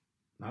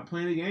not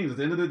play any games at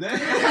the end of the day.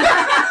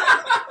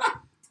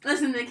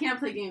 Listen, they can't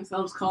play games, so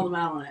I'll just call them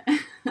out on it.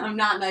 I'm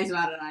not nice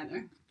about it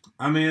either.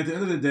 I mean, at the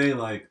end of the day,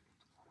 like,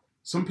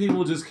 some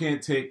people just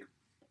can't take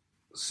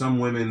some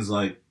women's,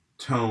 like,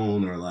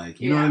 tone or,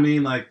 like, you know what I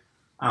mean? Like,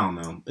 I don't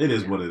know. It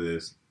is what it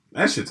is.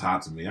 That shit's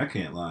hot to me. I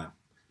can't lie.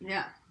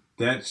 Yeah.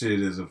 That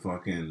shit is a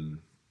fucking...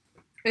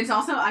 It's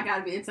also,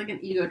 it's like an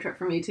ego trip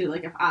for me, too.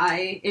 Like,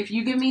 if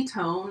you give me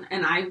tone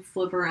and I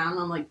flip around,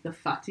 I'm like, the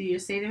fuck did you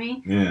just say to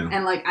me? Yeah.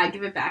 And, like, I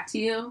give it back to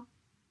you,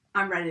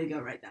 I'm ready to go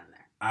right down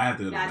there. I have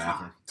to go to the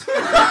bathroom.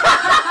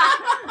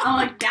 I'm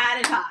like,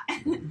 that is hot.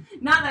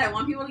 Not that I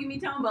want people to give me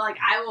tone, but, like,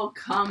 I will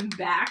come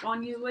back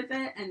on you with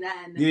it, and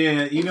then...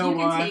 Yeah, you know why? If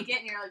you can take it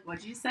and you're like,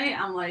 what'd you say?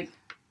 I'm like,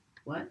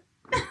 what?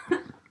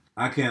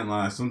 I can't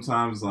lie.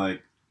 Sometimes,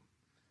 like...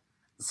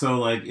 So,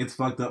 like, it's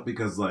fucked up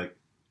because, like,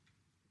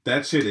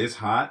 that shit is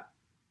hot,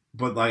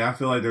 but, like, I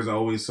feel like there's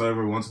always, so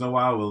every once in a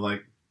while, with,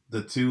 like,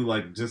 the two,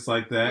 like, just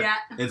like that,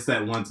 it's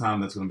that one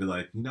time that's going to be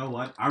like, you know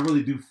what? I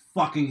really do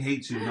fucking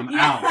hate you, and I'm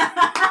out.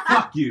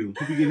 Fuck you.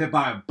 You can get hit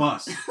by a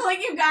bus. Like,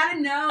 you gotta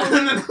know. And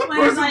then the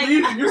person like,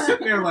 leaves, and you're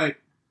sitting there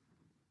like,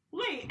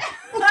 wait.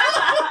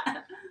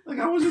 like,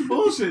 I was just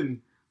bullshitting.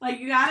 Like,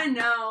 you gotta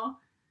know.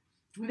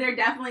 There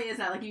definitely is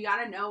that. Like, you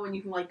gotta know when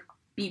you can, like,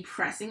 be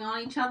pressing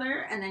on each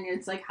other, and then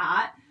it's, like,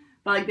 hot.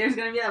 But, like, there's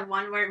gonna be that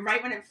one where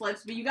right when it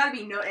flips, but you gotta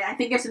be I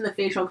think it's in the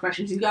facial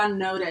expressions. You gotta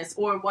notice,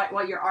 or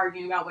what you're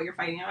arguing about, what you're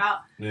fighting about.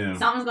 Yeah.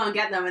 Someone's gonna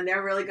get them, and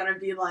they're really gonna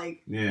be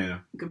like, yeah,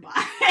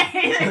 goodbye.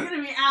 They're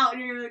gonna be out,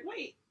 and you're gonna be like,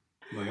 wait.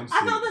 Like, I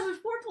thought this was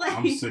foreplay.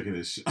 I'm sick of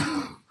this shit.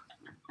 I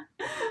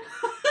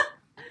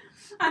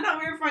thought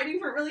we were fighting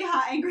for really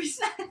hot, angry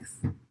sex.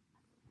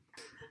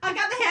 I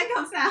got the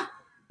handcuffs now.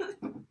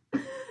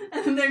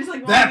 And then there's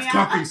like, that's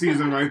cuffing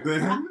season right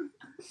there.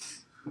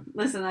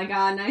 Listen, I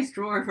got a nice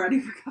drawer ready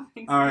for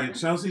cuffing season. All right,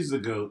 Chelsea's the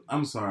GOAT.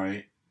 I'm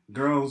sorry.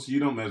 Girls,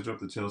 you don't measure up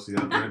to Chelsea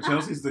out there.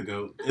 Chelsea's the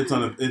GOAT.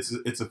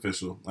 It's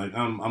official. Like,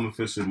 I'm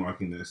officially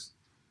marking this.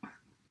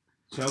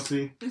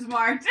 Chelsea. It's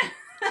marked.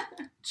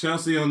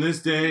 Chelsea, on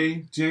this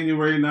day,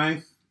 January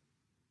 9th,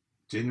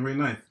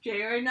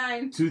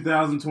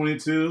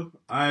 2022,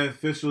 I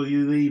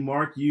officially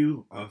mark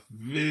you,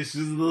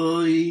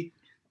 officially,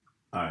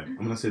 all right, I'm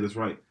going to say this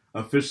right,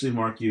 officially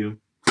mark you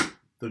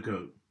the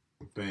GOAT.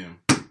 Bam.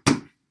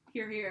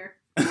 Here.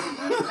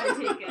 I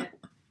take it.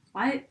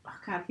 Why? Oh,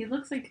 God, he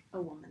looks like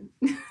a woman.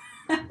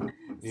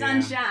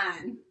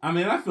 Sunshine. I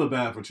mean, I feel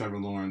bad for Trevor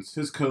Lawrence.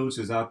 His coach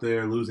is out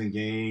there losing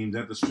games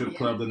at the strip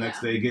club the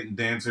next day, getting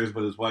dancers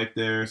with his wife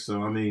there.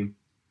 So, I mean,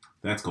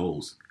 that's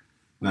goals.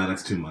 Nah,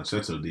 that's too much.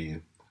 That's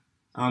ODing.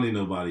 I don't need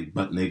nobody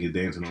butt naked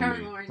dancing Trevor on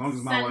me. Lawrence, As long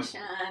as my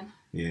sunshine. wife.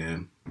 Yeah.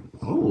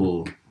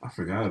 Oh, I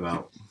forgot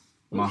about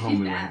my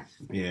homie. Bad.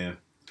 Yeah.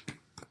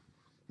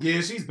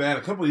 Yeah, she's bad.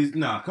 A couple of these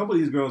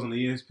girls on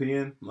the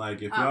ESPN,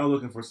 like, if y'all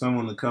looking for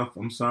someone to cuff,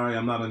 I'm sorry,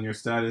 I'm not on your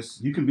status.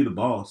 You can be the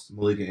boss,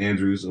 Malika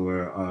Andrews,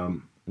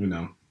 or, you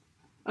know.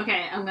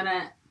 Okay, I'm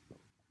gonna...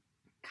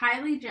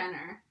 Kylie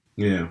Jenner.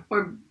 Yeah.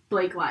 Or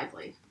Blake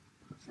Lively.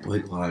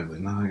 Blake Lively.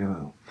 No, I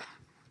gotta...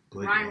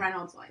 Ryan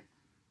Reynolds' wife.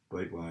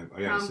 Blake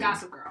Lively. I gotta see.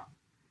 Gossip Girl.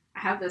 I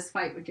have this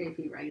fight with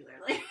JP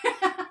regularly.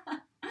 I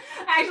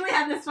actually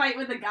had this fight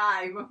with a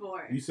guy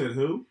before. You said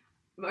who?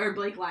 Or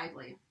Blake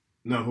Lively.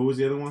 No, who was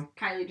the other one?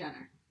 Kylie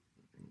Jenner.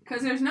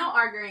 Because there's no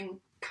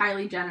arguing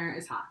Kylie Jenner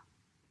is hot.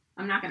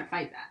 I'm not going to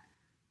fight that.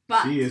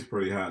 But she is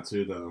pretty hot,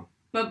 too, though.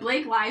 But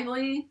Blake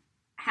Lively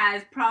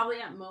has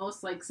probably at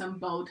most like some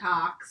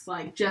Botox,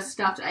 like just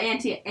stuff,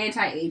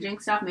 anti-aging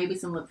stuff, maybe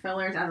some lip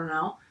fillers, I don't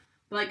know.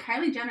 But like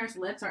Kylie Jenner's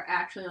lips are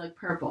actually like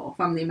purple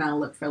from the amount of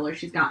lip filler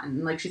she's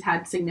gotten. Like she's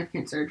had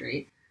significant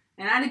surgery.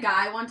 And I had a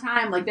guy one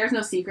time, like there's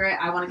no secret,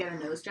 I want to get a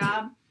nose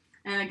job.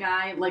 And a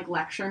guy like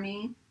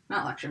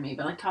not lecture me,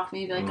 but like talk to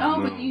me, be like,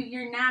 but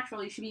you're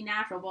natural, you should be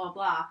natural, blah,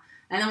 blah.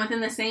 And then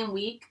within the same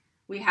week,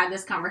 we had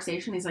this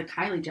conversation. He's like,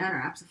 Kylie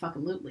Jenner,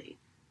 abso-fucking-lutely.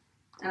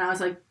 And I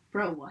was like,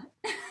 bro, what?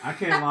 I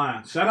can't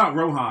lie. Shout out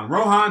Rohan.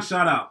 Rohan,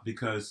 shout out.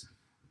 Because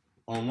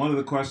on one of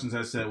the questions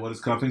I said, what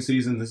is cuffing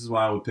season? This is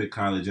why I would pick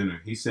Kylie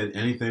Jenner. He said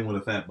anything with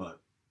a fat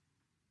butt.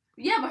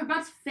 Yeah, but her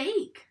butt's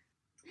fake.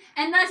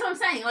 And that's what I'm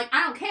saying. Like,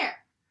 I don't care.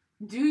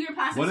 Do your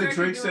plastic surgery,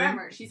 Drake do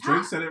whatever. say? She's Drake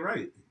hot. said it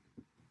right.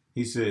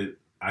 He said,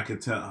 I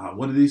could tell.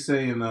 What did he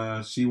say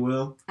in She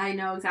Will? I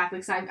know exactly.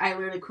 Because I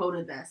literally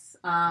quoted this.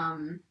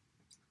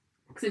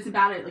 Because it's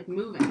about it, like,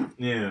 moving.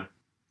 Yeah.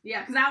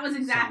 Yeah, because that was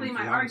exactly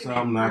my argument.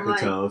 I'm not going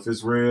to tell if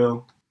it's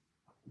real.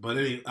 But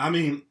I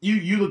mean,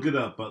 you look it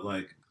up, but,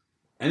 like,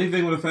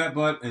 anything with a fat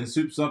butt and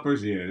soup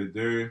suppers, yeah,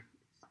 they're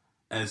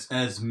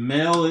as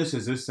male-ish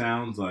as this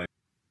sounds. Like,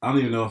 I don't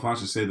even know if I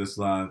should say this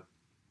live.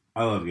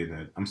 I love getting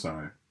head. I'm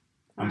sorry.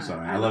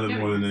 I love it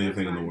more than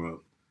anything in the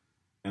world.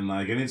 And,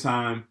 like,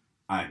 anytime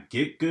I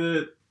get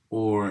good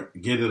or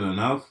get it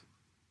enough,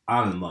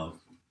 I'm in love.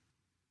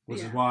 Which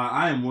is why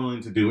I am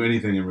willing to do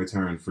anything in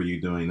return for you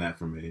doing that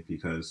for me,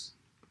 because...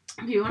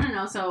 If you want to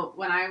know, so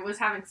when I was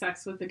having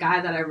sex with the guy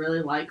that I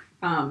really like,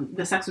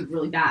 the sex was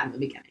really bad in the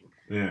beginning.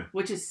 Yeah.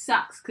 Which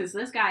sucks, because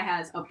this guy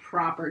has a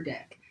proper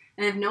dick.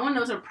 And if no one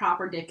knows what a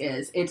proper dick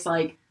is, it's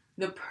like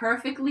the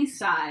perfectly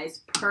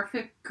sized,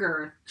 perfect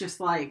girth, just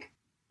like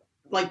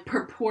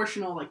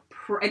proportional, like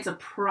it's a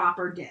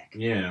proper dick.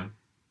 Yeah.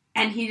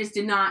 And he just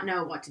did not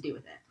know what to do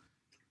with it,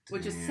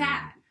 which is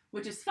sad,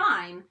 which is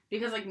fine,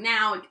 because like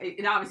now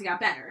it obviously got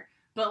better.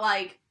 But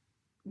like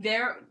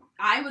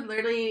I would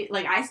literally,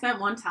 like, I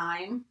spent one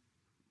time,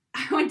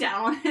 I went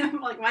down on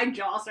him, like, my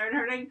jaw started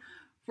hurting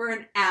for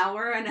an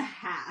hour and a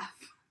half.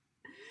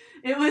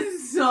 It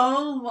was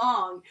so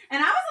long.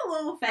 And I was a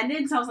little offended,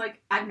 because I was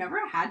like, I've never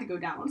had to go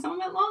down on someone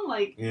that long,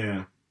 like,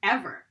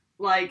 ever.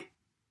 Like,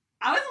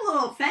 I was a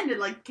little offended,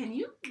 like, can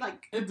you,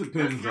 like, it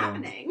depends, what's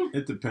happening?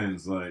 It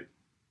depends, like,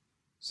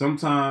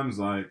 sometimes,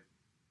 like,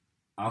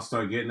 I'll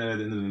start getting it at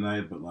the end of the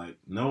night, but, like,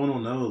 no one will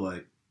know,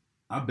 like,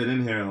 I've been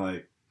in here,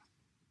 like,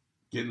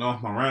 getting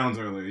off my rounds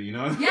earlier, you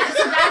know? Yeah,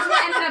 so that's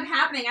what ended up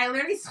happening. I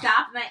literally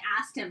stopped and I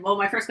asked him, well,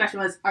 my first question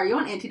was, are you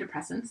on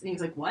antidepressants? And he was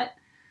like, what?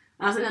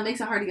 And I was like, that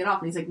makes it hard to get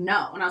off. And he's like,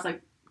 no. And I was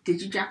like,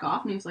 did you jack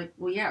off? And he was like,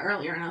 well, yeah,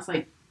 earlier. And I was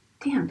like,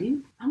 damn,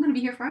 dude, I'm going to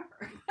be here forever.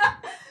 I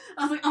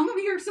was like, I'm going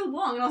to be here so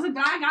long. And I was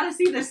like, I got to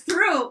see this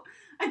through.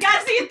 I got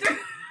to see it through.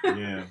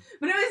 Yeah.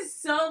 But it was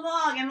so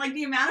long. And, like,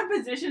 the amount of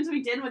positions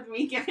we did with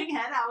me giving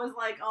head, I was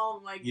like,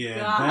 oh, my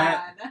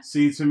God.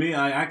 See, to me,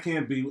 I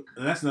can't be...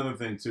 That's another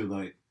thing, too.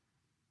 Like,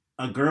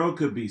 a girl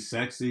could be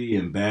sexy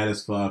and bad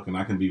as fuck, and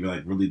I can be,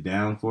 like, really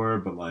down for her.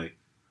 But, like,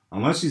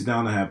 unless she's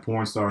down to have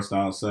porn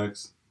star-style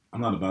sex,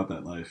 I'm not about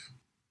that life.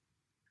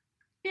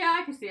 Yeah,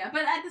 I can see that.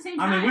 But at the same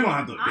time... I mean, we don't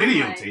have to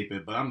videotape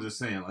it, but I'm just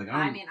saying, like...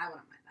 I mean, I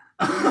wouldn't mind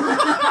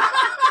that.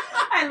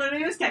 I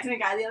literally was texting a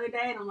guy the other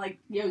day, and I'm like,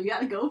 yo, you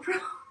got a GoPro?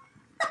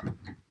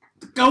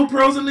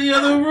 GoPro's in the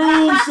other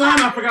room,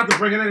 son. I forgot to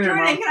bring it in here,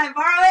 bro. Can I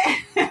borrow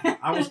it?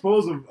 I was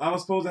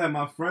supposed to have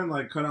my friend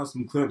like cut out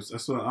some clips.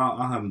 That's what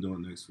I'll have him do it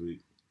next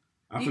week.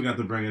 I forgot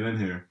to bring it in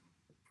here.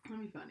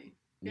 That'd be funny.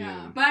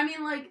 Yeah. But I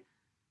mean, like,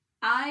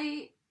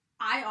 I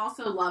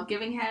also love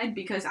giving head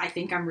because I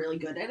think I'm really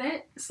good at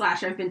it. /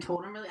 I've been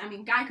told I'm really. I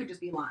mean, guy could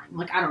just be lying.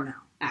 Like, I don't know,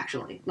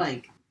 actually.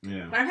 Like,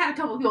 yeah. But I've had a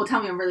couple of people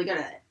tell me I'm really good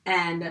at it,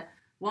 and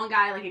one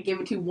guy like I gave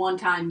it to one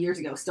time years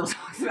ago still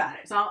talks about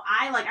it. So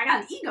I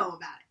got an ego about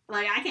it.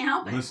 Like, I can't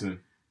help it. Listen,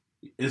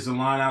 it's a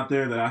line out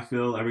there that I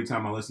feel every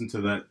time I listen to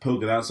that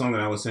Poke It Out song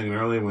that I was singing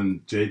earlier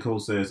when J. Cole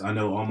says, I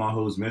know all my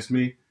hoes miss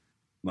me.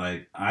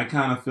 Like, I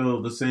kind of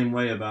feel the same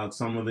way about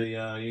some of the,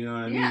 you know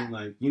what I mean?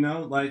 Like, you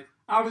know, like,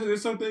 obviously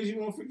there's some things you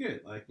won't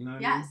forget. Like, you know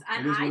what I mean? Yes,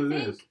 and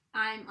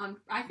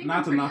I think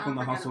not to knock on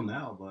the hustle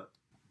now, but.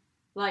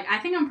 Like, I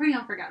think I'm pretty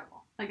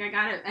unforgettable. Like, I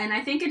got it. And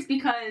I think it's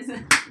because.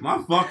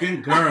 My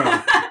fucking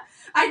girl.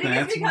 I think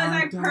it's because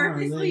I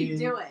purposely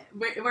do it.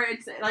 Where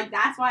it's, like,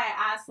 that's why I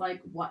asked,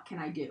 like, what can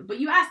I do? But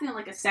you asked me in,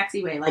 like, a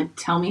sexy way. Like,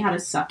 tell me how to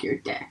suck your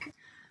dick.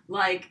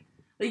 Like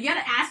you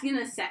gotta ask it in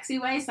a sexy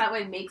way so that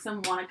way it makes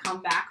them want to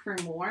come back for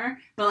more.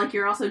 But, like,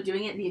 you're also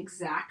doing it the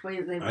exact way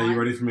that they want. Are you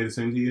ready for me to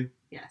sing to you?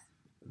 Yes.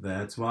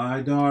 That's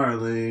why,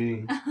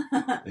 darling,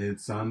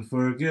 it's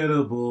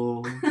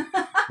unforgettable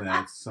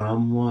that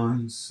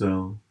someone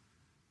so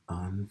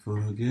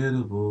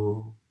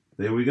unforgettable.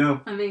 There we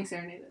go. I'm being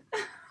serenaded.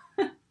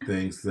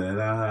 Thinks that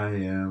I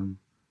am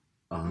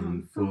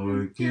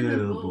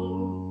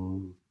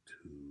unforgettable too.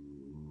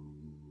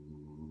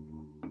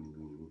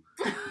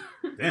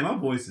 Damn, my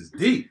voice is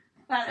deep.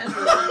 That is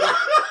really deep.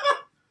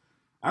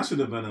 I should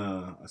have been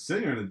a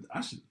singer.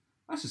 I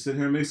I should sit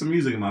here and make some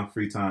music in my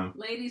free time.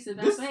 Ladies, the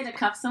best way to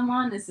cuff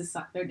someone is to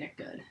suck their dick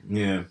good.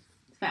 Yeah.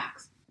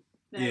 Facts.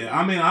 Yeah,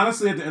 I mean,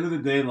 honestly, at the end of the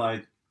day,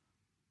 like,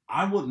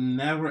 I would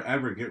never,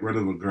 ever get rid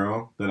of a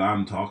girl that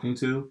I'm talking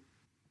to.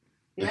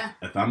 Yeah.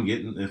 If I'm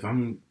getting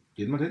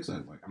my dick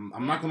sucked. Like,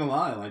 I'm not going to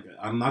lie. Like,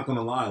 I'm not going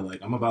to lie. Like,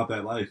 I'm about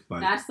that life.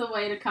 Like, that's the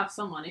way to cuff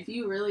someone. If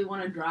you really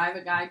want to drive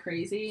a guy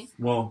crazy,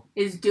 well,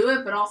 is do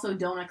it, but also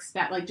don't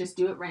expect, like, just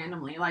do it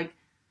randomly. Like,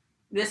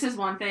 this is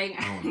one thing.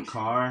 in the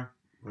car,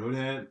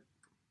 roadhead.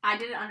 I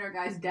did it under a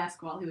guy's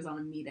desk while he was on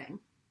a meeting.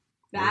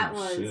 That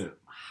was shit.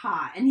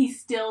 hot. And he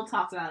still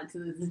talks about it to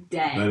this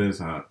day. That is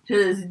hot. To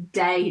this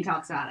day, he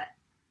talks about it.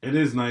 It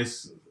is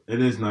nice. It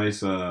is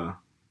nice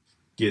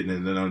getting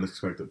in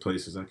unexpected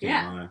places. I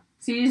can't lie.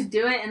 So you just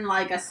do it in,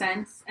 like, a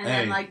sense. And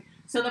then, like,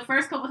 so the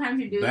first couple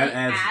times you do it,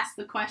 ask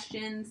the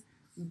questions,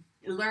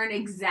 learn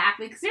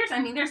exactly. Because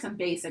there's some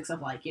basics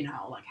of, like, you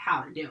know, like,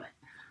 how to do it.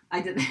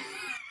 I did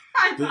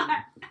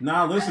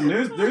Nah, listen,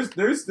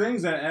 there's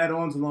things that add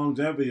on to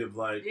longevity of,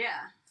 like,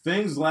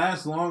 things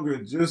last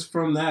longer just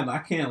from that. I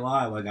can't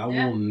lie. Like, I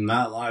will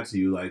not lie to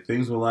you. Like,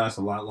 things will last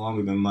a lot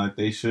longer than, like,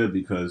 they should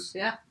because...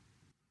 Yeah.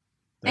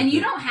 And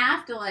you don't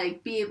have to,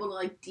 like, be able to,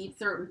 like, deep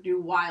throat or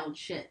do wild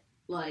shit.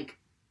 Like,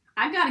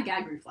 I've got a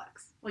gag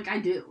reflex. Like, I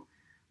do.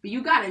 But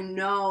you gotta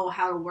know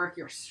how to work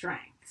your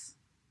strengths.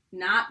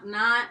 Not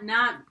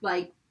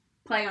like,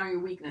 play on your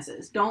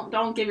weaknesses.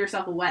 Don't give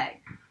yourself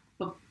away.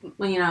 But,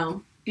 you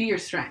know, do your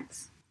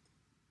strengths.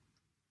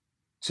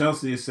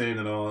 Chelsea is saying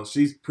it all.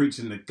 She's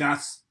preaching the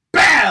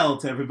gospel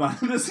to everybody.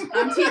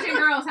 I'm teaching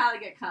girls how to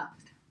get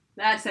cuffed.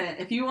 That's it.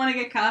 If you want to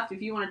get cuffed,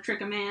 if you want to trick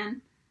a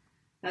man,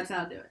 that's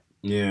how to do it.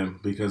 Yeah,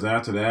 because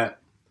after that,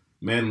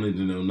 men need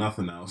to know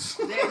nothing else.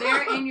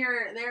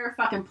 They're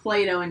fucking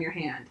Play-Doh in your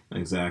hand.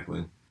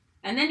 Exactly.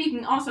 And then you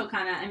can also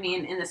kind of,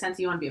 in the sense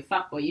you want to be a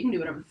fuckboy, you can do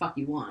whatever the fuck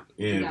you want.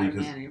 Yeah, you got because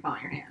a man in your palm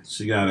of your hand.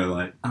 She got her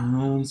like,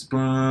 I'm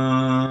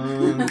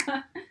sprung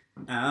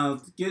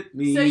out to get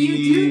me. So you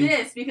do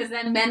this because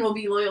then men will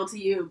be loyal to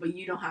you, but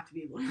you don't have to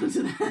be loyal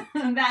to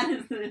them. That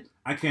is the...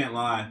 I can't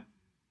lie.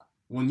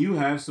 When you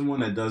have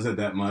someone that does it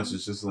that much,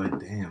 it's just like,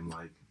 damn,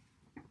 like...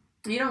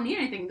 You don't need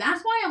anything.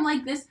 That's why I'm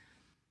like this.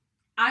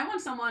 I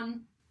want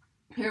someone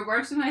who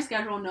works with my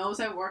schedule,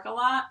 knows I work a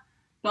lot,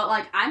 but,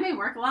 like, I may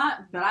work a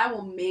lot, but I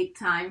will make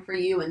time for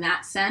you in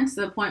that sense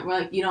to the point where,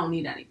 like, you don't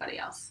need anybody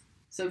else.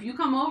 So if you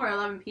come over at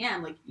 11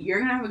 p.m., like, you're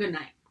going to have a good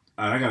night.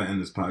 All right, I got to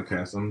end this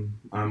podcast.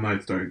 I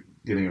might start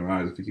getting a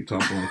rise if we keep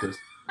talking like this.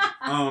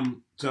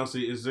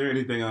 Chelsea, is there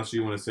anything else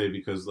you want to say?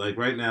 Because, like,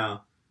 right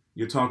now,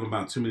 you're talking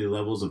about too many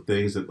levels of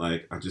things that,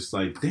 like, are just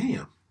like,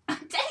 damn.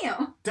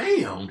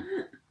 Damn.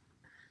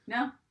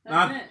 No,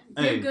 that's it.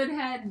 Give good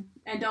head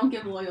and don't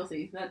give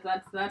loyalty. That's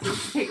what you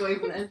take away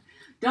from this.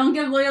 Don't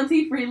give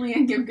loyalty freely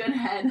and give good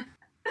head.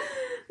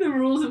 The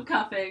rules of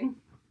cuffing.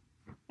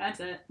 That's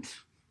it.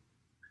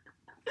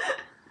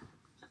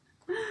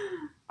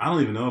 I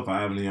don't even know if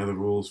I have any other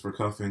rules for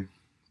cuffing.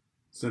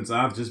 Since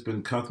I've just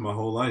been cuffed my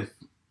whole life.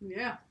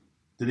 Yeah.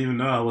 Didn't even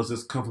know I was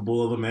this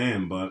cuffable of a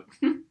man, but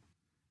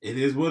it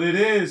is what it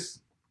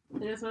is.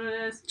 It is what it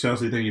is.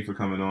 Chelsea, thank you for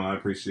coming on. I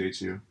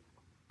appreciate you.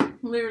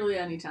 Literally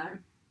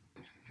anytime.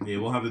 Yeah,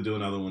 we'll have to do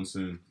another one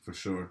soon, for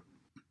sure.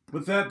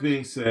 With that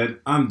being said,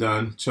 I'm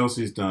done.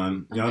 Chelsea's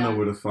done. Y'all know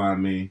where to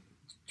find me.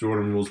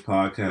 Jordan Rules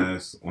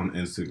Podcast on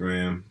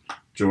Instagram.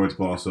 George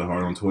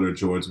Bossahart on Twitter.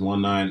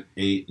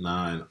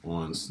 George1989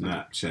 on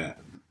Snapchat.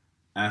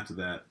 After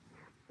that,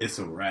 it's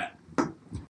a wrap.